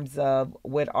in terms of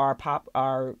what our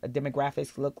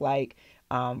demographics look like,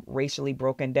 racially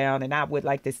broken down, and I would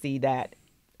like to see that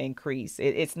increase.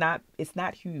 It's not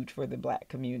huge for the Black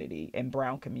community and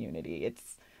brown community.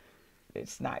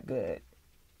 It's not good.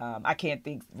 I can't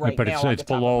think right but now. it's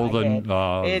below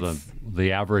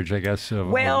the average, I guess.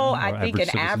 I think an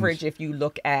citizens. average, if you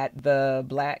look at the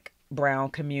Black, brown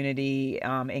community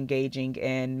engaging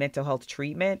in mental health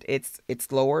treatment,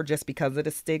 it's lower just because of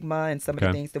the stigma and some of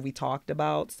the things that we talked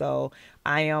about. So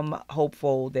I am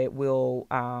hopeful that we'll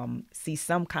see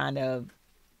some kind of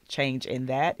change in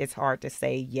that. It's hard to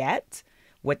say yet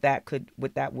what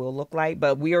that will look like,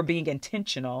 but we are being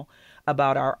intentional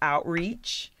about our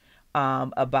outreach,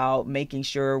 about making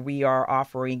sure we are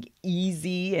offering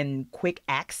easy and quick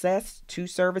access to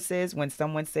services when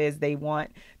someone says they want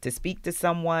to speak to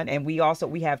someone. And we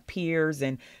have peers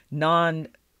and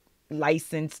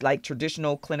non-licensed, like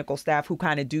traditional clinical staff who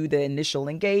kind of do the initial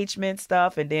engagement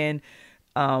stuff. And then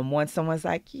once someone's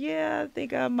like, yeah, I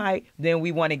think I might, then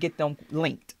we want to get them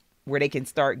linked where they can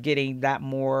start getting that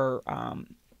more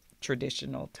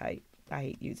traditional type. I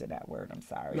hate using that word. I'm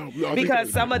sorry. No,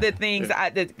 because some of the things,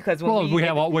 because we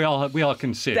all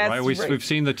can see it, right? We've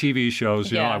seen the TV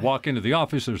shows. You know, I walk into the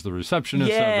office. There's the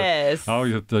receptionist. Yes.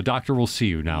 The doctor will see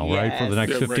you now, right? For the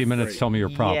next 15 minutes, tell me your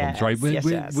problems, right?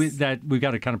 We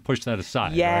got to kind of push that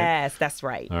aside. Yes, right? That's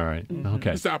right. All right. Mm-hmm.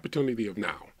 Okay. It's the opportunity of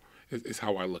now. Is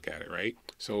how I look at it, right?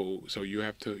 So you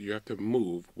have to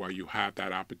move while you have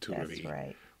that opportunity. That's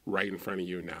right. Right in front of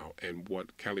you now. And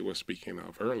what Kelly was speaking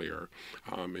of earlier,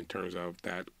 in terms of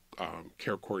that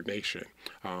care coordination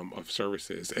of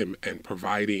services and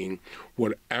providing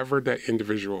whatever that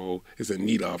individual is in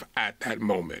need of at that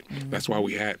moment. Mm-hmm. That's why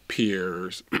we had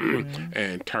peers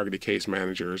and targeted case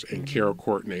managers and care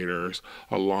coordinators,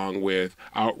 along with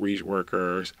outreach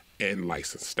workers and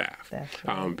licensed staff,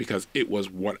 because it was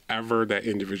whatever that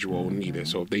individual needed.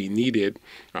 So if they needed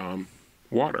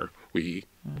water, we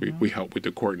help with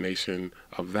the coordination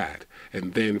of that.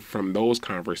 And then from those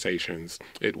conversations,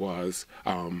 it was,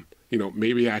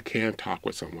 maybe I can talk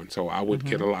with someone. So I would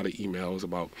get a lot of emails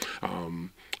about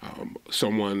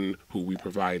someone who we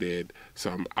provided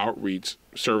some outreach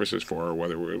services for,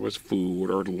 whether it was food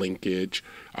or linkage.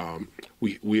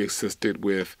 We assisted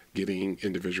with getting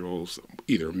individuals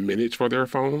either minutes for their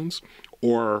phones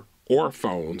or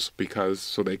phones,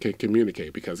 so they can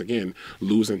communicate, because again,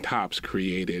 losing TOPS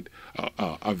created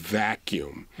a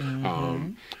vacuum.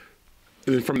 And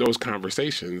then from those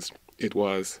conversations, it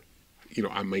was,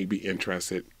 I may be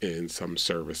interested in some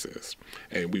services,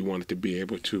 and we wanted to be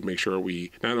able to make sure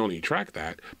we not only track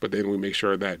that, but then we make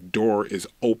sure that door is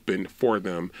open for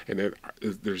them, and that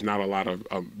there's not a lot of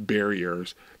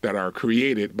barriers that are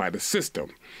created by the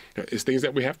system. It's things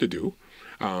that we have to do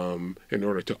in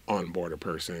order to onboard a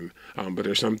person, but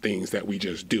there's some things that we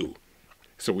just do.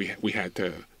 So we had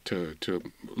to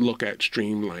look at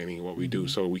streamlining what we do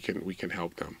so we can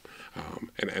help them.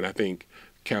 And I think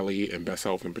Kelly and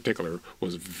BestSelf in particular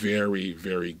was very,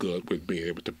 very good with being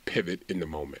able to pivot in the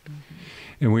moment.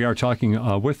 And we are talking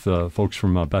with folks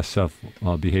from BestSelf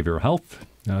Behavioral Health.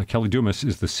 Kelly Dumas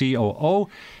is the COO,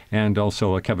 and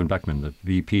also Kevin Beckman, the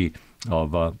VP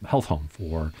of Health Home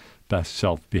for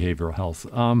BestSelf Behavioral Health.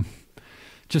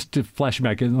 Just to flash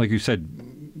back, like you said,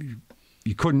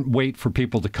 you couldn't wait for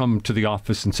people to come to the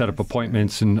office and set up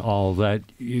appointments and all that.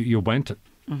 You went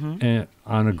on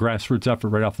a grassroots effort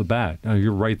right off the bat.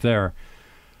 You're right there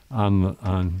on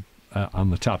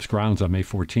the TOPS grounds on May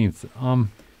 14th.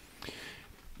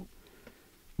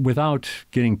 Without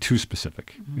getting too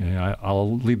specific,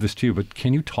 I'll leave this to you, but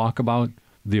can you talk about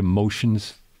the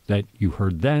emotions that you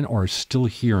heard then or are still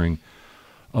hearing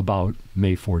about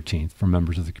May 14th from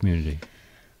members of the community?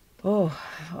 Oh,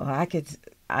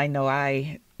 I know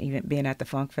even being at the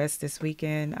Funk Fest this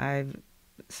weekend, I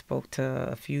spoke to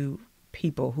a few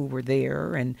people who were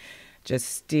there, and just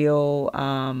still,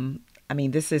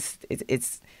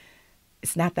 it's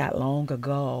not that long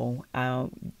ago.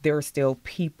 There are still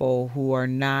people who are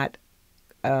not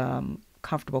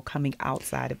comfortable coming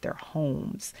outside of their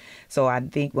homes. So I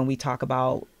think when we talk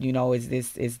about,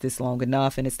 is this long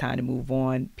enough and it's time to move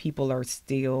on, people are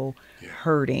still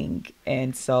hurting.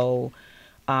 And so,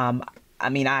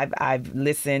 I've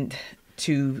listened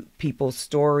to people's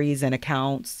stories and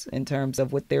accounts in terms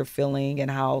of what they're feeling and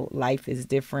how life is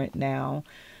different now.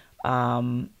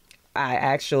 I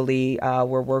actually,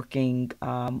 we're working,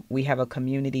 we have a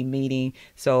community meeting.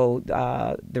 So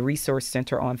the Resource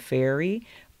Center on Ferry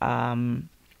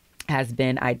has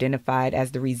been identified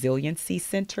as the resiliency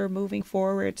center moving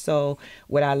forward. So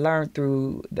what I learned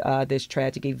through this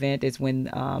tragic event is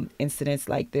when incidents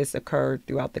like this occur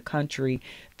throughout the country,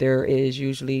 there is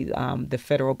usually the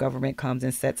federal government comes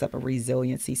and sets up a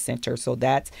resiliency center. So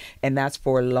that's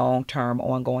for long-term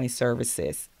ongoing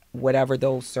services, whatever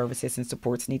those services and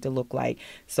supports need to look like.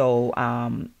 So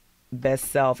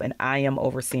BestSelf and I am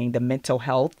overseeing the mental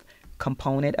health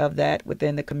component of that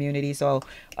within the community. So,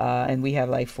 and we have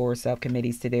like 4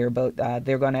 subcommittees to there, but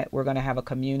we're gonna have a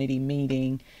community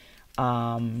meeting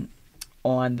on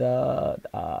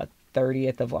the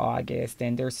 30th of August,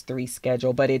 and there's 3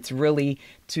 scheduled, but it's really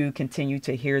to continue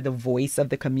to hear the voice of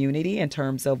the community in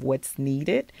terms of what's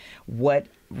needed, what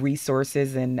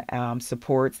resources and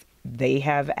supports they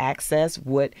have access,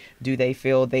 what do they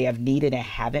feel they have needed and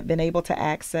haven't been able to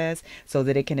access, so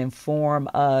that it can inform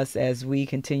us as we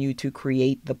continue to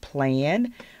create the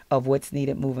plan of what's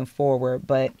needed moving forward.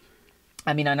 But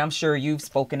I mean, and I'm sure you've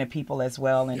spoken to people as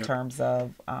well in terms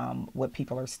of what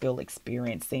people are still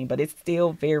experiencing, but it's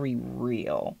still very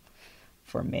real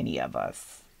for many of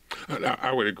us.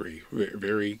 I would agree.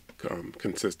 Very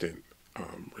consistent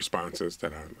responses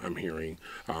that I'm hearing,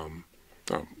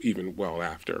 even well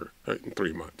after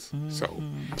 3 months. Mm-hmm. So,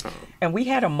 and we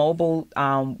had mobile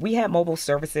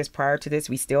services prior to this.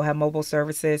 We still have mobile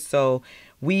services. So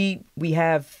we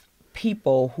have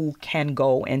people who can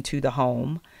go into the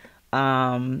home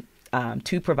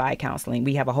to provide counseling.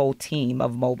 We have a whole team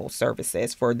of mobile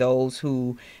services for those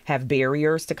who have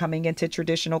barriers to coming into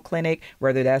traditional clinic,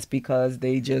 whether that's because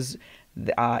they just,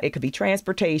 it could be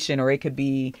transportation, or it could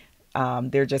be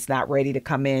they're just not ready to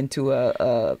come into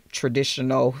a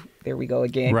traditional, there we go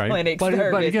again, clinic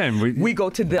service. But again, we go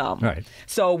to them. Right.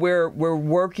 So we're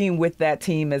working with that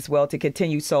team as well to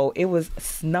continue. So it was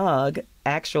snug.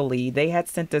 Actually, they had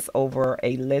sent us over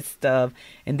a list of,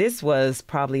 and this was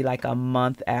probably like a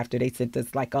month after they sent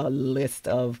us like a list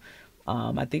of,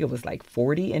 I think it was like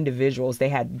 40 individuals. They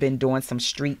had been doing some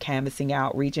street canvassing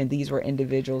outreach, and these were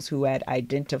individuals who had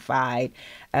identified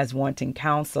as wanting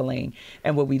counseling.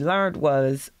 And what we learned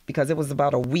was, because it was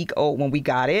about a week old when we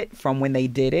got it from when they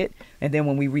did it, and then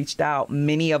when we reached out,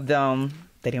 many of them,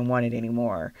 they didn't want it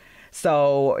anymore.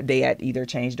 So they had either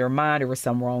changed their mind, there was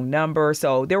some wrong number.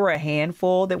 So there were a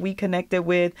handful that we connected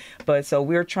with. But so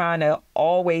we're trying to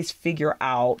always figure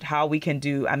out how we can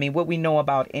do, I mean, what we know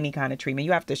about any kind of treatment.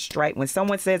 You have to strike, when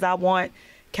someone says, I want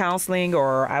counseling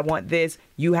or I want this,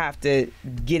 you have to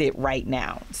get it right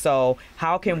now. So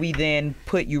how can we then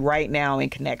put you right now in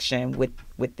connection with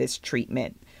this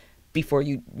treatment before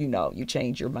you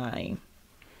change your mind?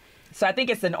 So I think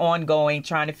it's an ongoing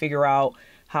trying to figure out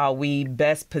how we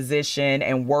best position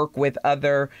and work with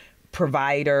other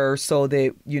providers so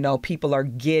that, people are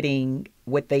getting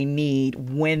what they need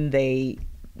when they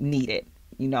need it,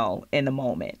 in the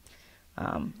moment.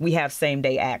 We have same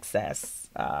day access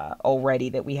already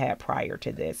that we had prior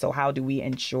to this. So how do we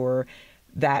ensure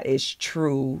that is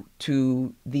true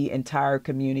to the entire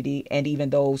community and even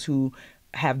those who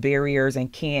have barriers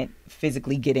and can't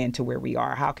physically get into where we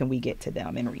are? How can we get to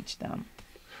them and reach them?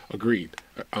 Agreed.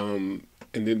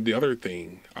 And then the other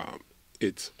thing,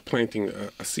 it's planting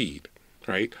a seed,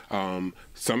 right?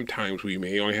 Sometimes we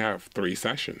may only have 3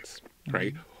 sessions,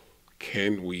 right? Mm-hmm.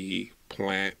 Can we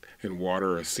plant and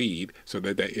water a seed so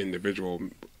that that individual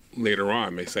later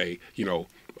on may say,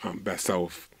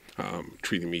 BestSelf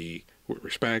treated me with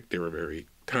respect. They were very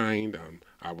kind.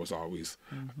 I was always,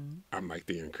 I'm like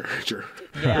the encourager.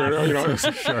 Yes.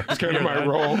 It's kind of my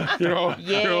role.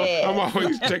 I'm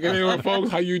always checking in with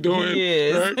folks. How you doing?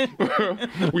 Yes.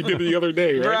 Right? We did it the other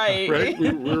day, right? Right.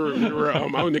 We were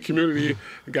out in the community.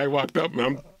 The guy walked up, and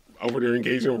I'm over there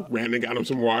engaging, ran and got him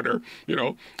some water.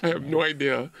 I have no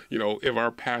idea, if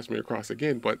our paths may cross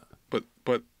again, but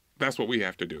that's what we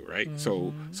have to do, right?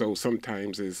 Mm-hmm. So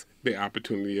sometimes is the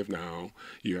opportunity of now.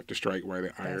 You have to strike while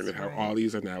the iron and have all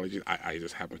these analogies. I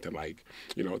just happen to like,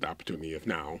 the opportunity of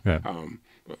now. Yeah.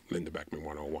 Linda Beckman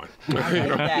 101.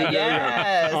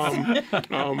 Yes.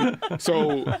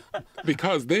 So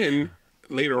because then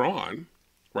later on,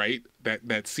 right,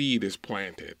 that seed is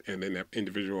planted, and then that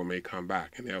individual may come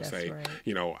back and they'll say, right.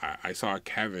 I saw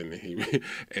Kevin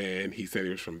and he said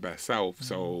he was from BestSelf,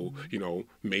 so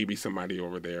maybe somebody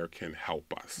over there can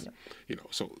help us. Yep.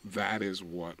 So that is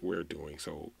what we're doing.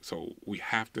 So we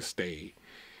have to stay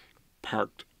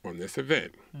parked on this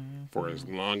event for as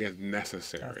long as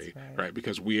necessary, right?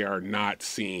 Because we are not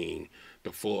seeing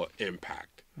the full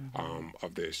impact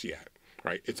of this yet,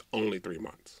 right? It's only 3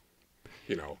 months,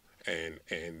 and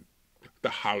the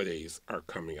holidays are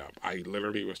coming up. I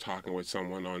literally was talking with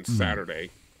someone on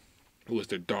Saturday who was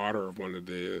the daughter of one of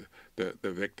the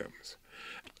victims.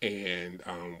 And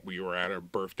we were at a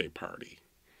birthday party.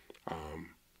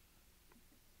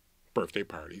 Birthday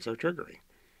parties are triggering.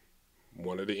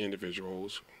 One of the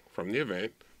individuals from the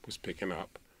event was picking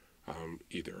up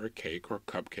either a cake or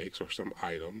cupcakes or some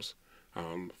items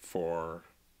for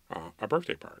a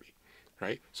birthday party,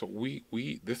 right? So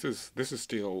this is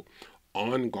still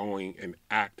ongoing and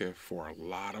active for a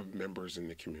lot of members in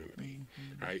the community,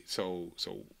 right? So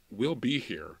we'll be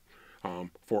here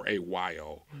for a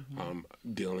while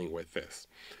dealing with this.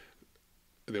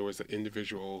 There was an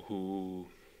individual who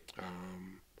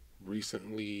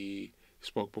recently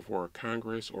spoke before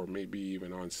Congress, or maybe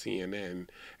even on CNN,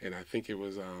 and I think it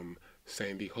was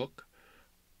Sandy Hook.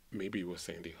 Maybe it was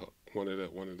Sandy Hook, one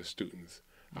of the students,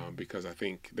 because I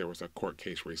think there was a court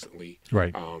case recently,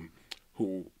 right,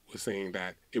 who was saying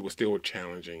that it was still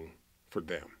challenging for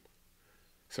them.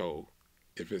 So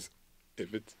if it's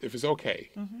okay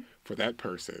for that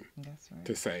person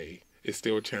to say it's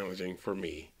still challenging for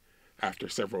me after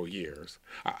several years,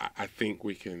 I think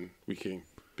we can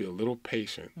be a little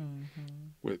patient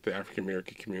with the African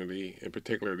American community, in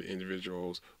particular the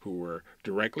individuals who were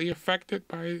directly affected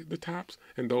by the TOPS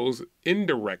and those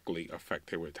indirectly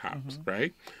affected with TOPS,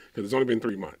 right? Because it's only been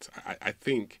 3 months. I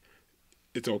think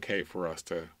it's okay for us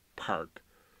to park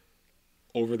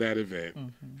over that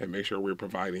event and make sure we're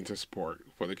providing to support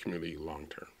for the community long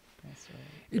term. That's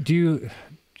right. Do you,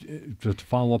 just to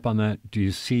follow up on that, do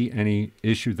you see any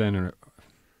issue then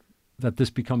that this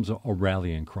becomes a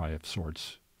rallying cry of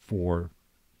sorts for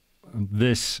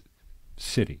this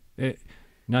city?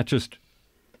 Not just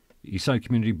East Side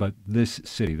community, but this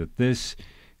city, that this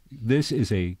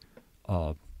is a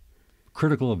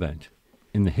critical event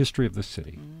in the history of the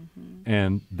city.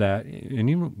 And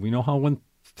we know how when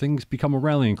things become a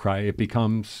rallying cry, it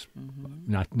becomes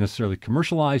not necessarily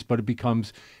commercialized, but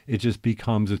it just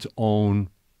becomes its own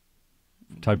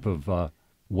type of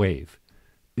wave.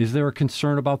 Is there a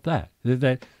concern about that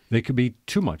there could be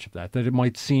too much of that it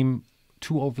might seem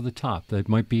too over the top, that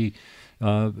might be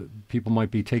people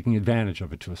might be taking advantage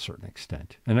of it to a certain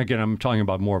extent? And again, I'm talking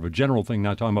about more of a general thing,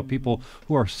 not talking about people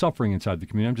who are suffering inside the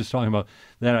community. I'm just talking about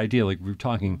that idea, like we were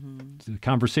talking, the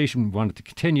conversation, we wanted to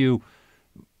continue.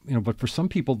 But for some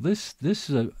people, this is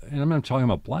and I'm not talking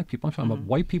about black people, I'm talking about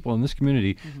white people in this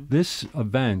community. This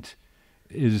event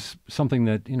is something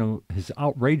that, has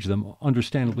outraged them,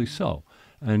 understandably so.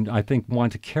 And I think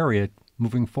want to carry it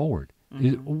moving forward.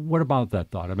 What about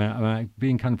that thought? Am I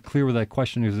being kind of clear with that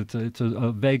question? Because it's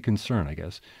a vague concern, I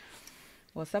guess.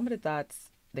 Well, some of the thoughts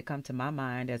that come to my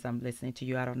mind as I'm listening to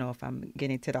you, I don't know if I'm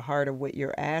getting to the heart of what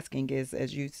you're asking, is,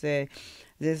 as you said,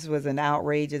 this was an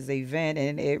outrageous event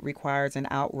and it requires an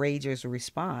outrageous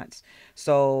response.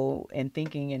 So in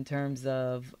thinking in terms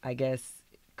of, I guess,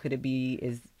 could it be,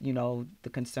 the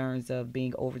concerns of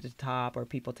being over the top or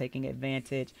people taking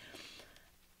advantage?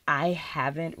 I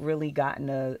haven't really gotten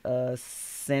a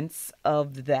sense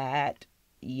of that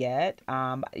yet.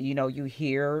 You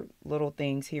hear little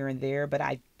things here and there, but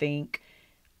I think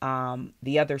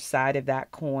the other side of that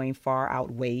coin far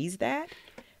outweighs that,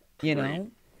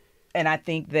 know. And I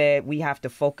think that we have to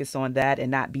focus on that and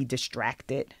not be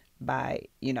distracted by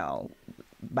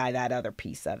that other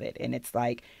piece of it. And it's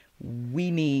like, we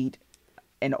need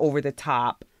an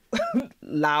over-the-top,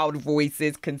 loud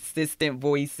voices, consistent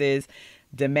voices,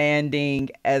 demanding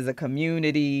as a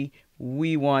community,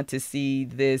 we want to see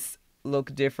this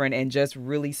look different, and just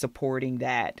really supporting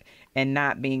that and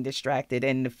not being distracted.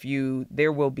 And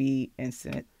there will be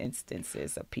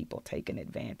instances of people taking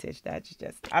advantage. That's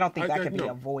just, I don't think that can be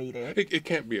avoided. It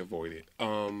can't be avoided.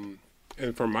 And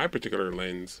from my particular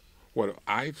lens, what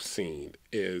I've seen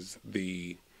is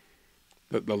the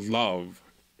love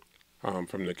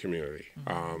from the community.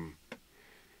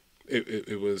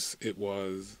 It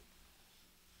was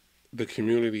the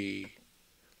community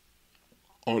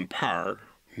on par,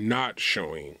 not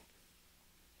showing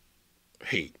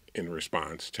hate in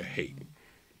response to hate.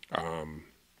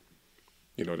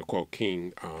 To quote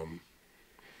King,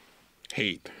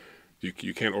 hate,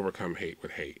 you can't overcome hate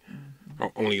with hate.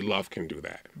 Only love can do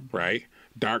that, right?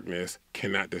 Darkness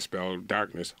cannot dispel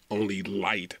darkness. Only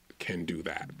light can do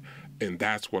that. And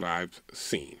that's what I've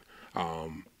seen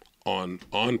on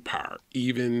par,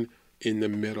 even in the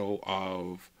middle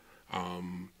of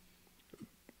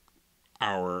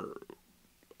our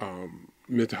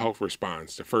mental health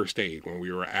response to first aid when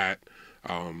we were at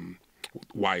when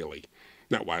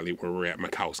we were at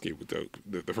Makowski, with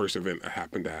the first event that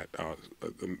happened at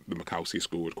the Makowski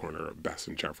School at corner of Best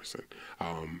and Jefferson.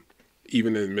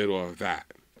 Even in the middle of that,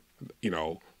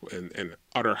 and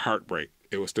utter heartbreak,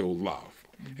 it was still love,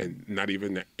 and not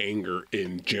even the anger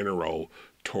in general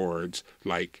towards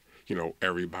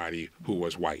everybody who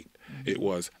was white. It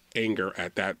was anger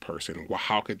at that person. Well,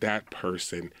 how could that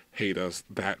person hate us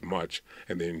that much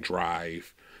and then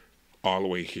drive all the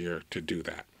way here to do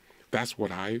that? That's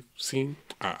what I've seen.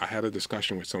 I had a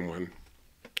discussion with someone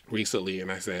recently, and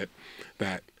I said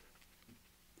that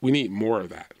we need more of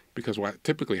that, because what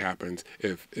typically happens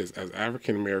is, as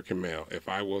African American male, if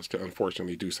I was to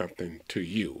unfortunately do something to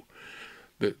you,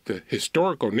 the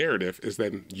historical narrative is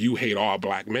that you hate all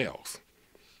black males,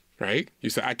 right? You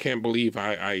say, I can't believe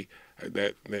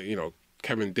that you know,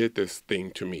 Kevin did this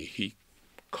thing to me. He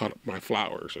cut up my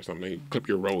flowers or something. He clip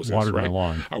your roses, watered right? my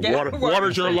lawn.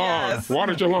 Watered your lawn. Yes.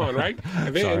 Watered your lawn, right?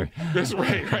 And then Sorry. that's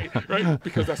right,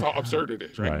 because that's how absurd it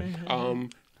is, right?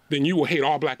 Then you will hate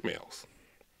all black males.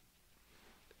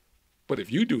 But if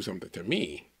you do something to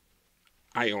me,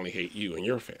 I only hate you and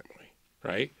your family,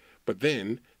 right? But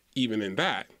then, even in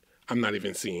that, I'm not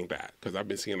even seeing that because I've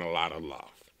been seeing a lot of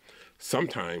love.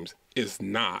 Sometimes it's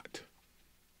not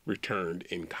returned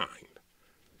in kind.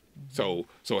 So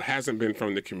it hasn't been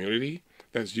from the community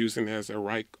that's using it as a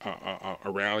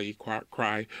rally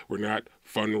cry. We're not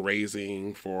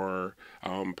fundraising for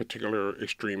particular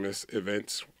extremist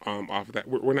events off of that.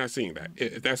 We're not seeing that.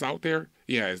 If that's out there,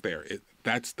 yeah, it's there.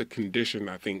 That's the condition,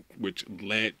 I think, which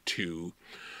led to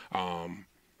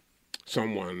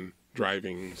someone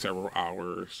driving several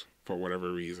hours for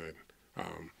whatever reason.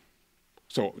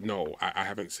 So no, I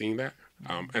haven't seen that,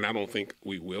 and I don't think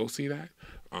we will see that.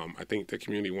 I think the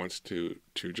community wants to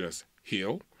just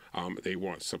heal. They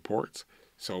want supports.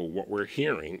 So what we're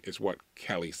hearing is what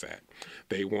Kelly said.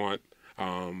 They want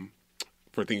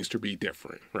for things to be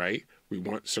different, right? We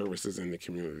want services in the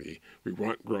community. We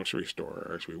want grocery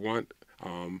stores. We want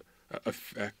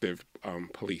effective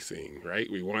policing,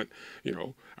 right? We want, you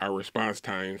know, our response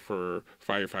time for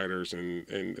firefighters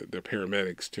and the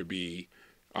paramedics to be,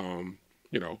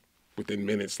 you know, within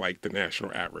minutes like the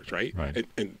national average, right?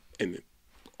 And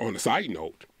on a side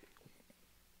note,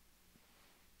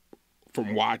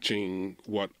 from watching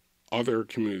what other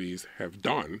communities have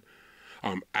done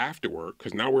afterward,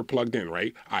 because now we're plugged in,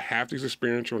 right? I have this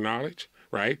experiential knowledge,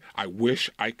 right? I wish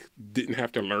I didn't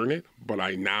have to learn it, but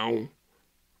I now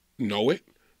know it.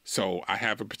 So I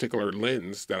have a particular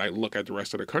lens that I look at the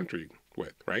rest of the country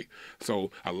with, right? So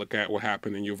I look at what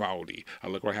happened in Uvalde. I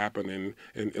look what happened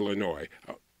in Illinois.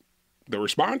 The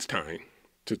response time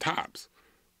to TOPS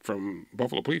from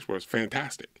Buffalo Police was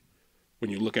fantastic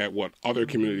when you look at what other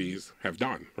communities have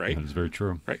done, right? That is very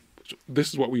true. Right. So this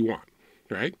is what we want,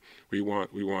 right? We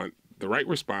want the right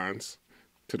response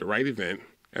to the right event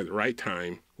at the right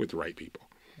time with the right people.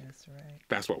 That's right.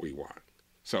 That's what we want.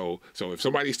 So if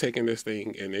somebody's taking this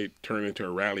thing and they turn into a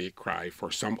rally cry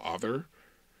for some other,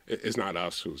 it's not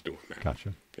us who's doing that.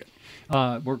 Gotcha.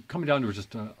 Yeah. We're coming down to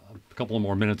just a couple of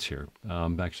more minutes here,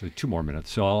 actually 2 more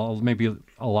minutes. So I'll maybe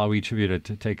allow each of you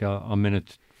to take a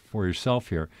minute for yourself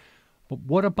here. But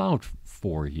what about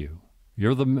for you?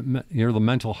 You're the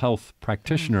mental health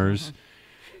practitioners,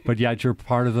 but yet you're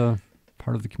part of the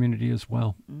community as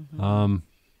well. You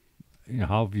know,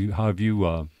 how have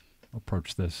you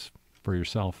approached this for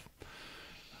yourself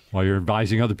while you're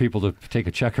advising other people to take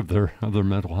a check of their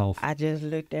mental health? I just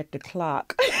looked at the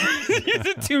clock.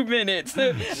 2 minutes.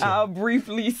 I'll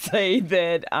briefly say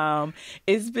that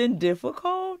it's been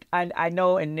difficult. I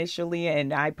know initially,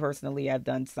 and I personally have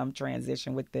done some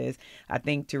transition with this. I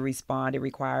think to respond, it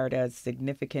required a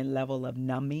significant level of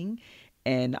numbing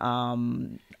and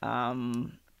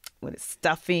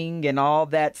stuffing and all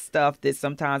that stuff that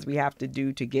sometimes we have to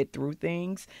do to get through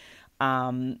things.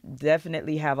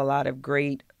 Definitely have a lot of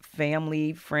great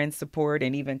family, friend support,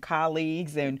 and even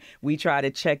colleagues, and we try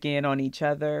to check in on each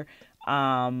other.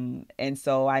 And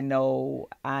so I know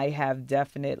I have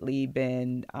definitely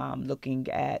been looking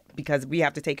at, because we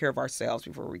have to take care of ourselves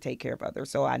before we take care of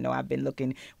others. So I know I've been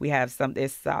looking, we have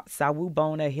it's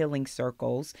Sawubona Healing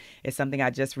Circles. It's something I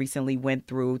just recently went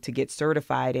through to get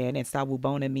certified in, and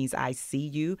Sawubona means I see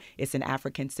you. It's an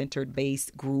African-centered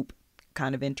based group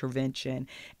kind of intervention,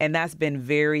 and that's been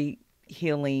very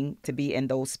healing to be in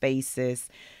those spaces.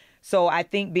 So I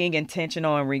think being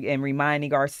intentional and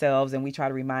reminding ourselves, and we try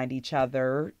to remind each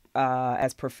other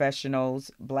as professionals,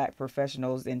 Black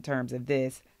professionals, in terms of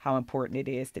this, how important it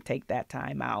is to take that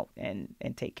time out and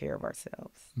take care of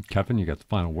ourselves. Kevin, you got the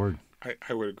final word.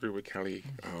 I would agree with Kelly.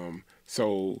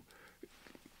 So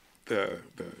the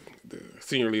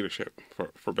senior leadership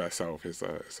for BestSelf is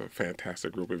a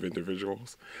fantastic group of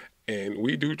individuals. And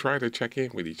we do try to check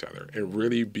in with each other and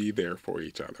really be there for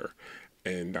each other.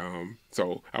 And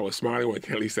so I was smiling when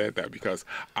Kelly said that, because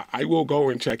I will go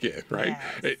and check in, right?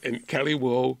 Yes. And Kelly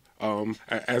will,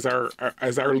 as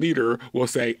our leader, will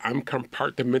say, I'm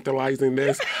compartmentalizing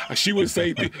this. She would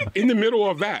say, in the middle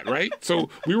of that, right? So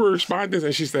we were responding,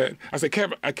 and she said, I said,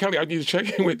 Kelly, I need to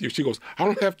check in with you. She goes, I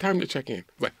don't have time to check in. I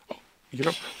was like, oh, you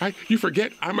know, you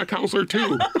forget I'm a counselor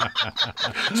too.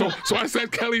 so I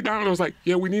sat Kelly down and I was like,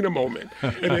 yeah, we need a moment,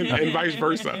 and vice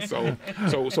versa.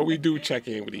 So we do check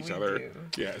in with each other.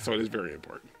 Yeah, so it is very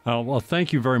important. Well,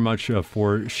 thank you very much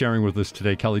for sharing with us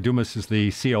today. Kelly Dumas is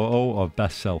the COO of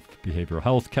BestSelf Behavioral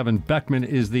Health. Kevin Beckman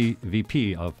is the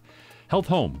VP of Health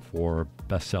Home for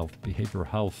BestSelf Behavioral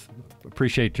Health.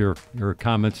 Appreciate your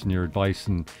comments and your advice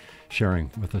and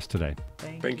sharing with us today.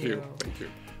 Thank you.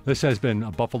 This has been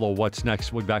Buffalo What's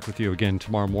Next. We'll be back with you again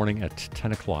tomorrow morning at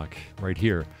 10 o'clock right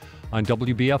here on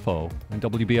WBFO and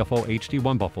WBFO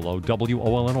HD1 Buffalo,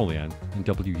 WOLN Olean, and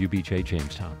WUBJ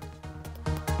Jamestown.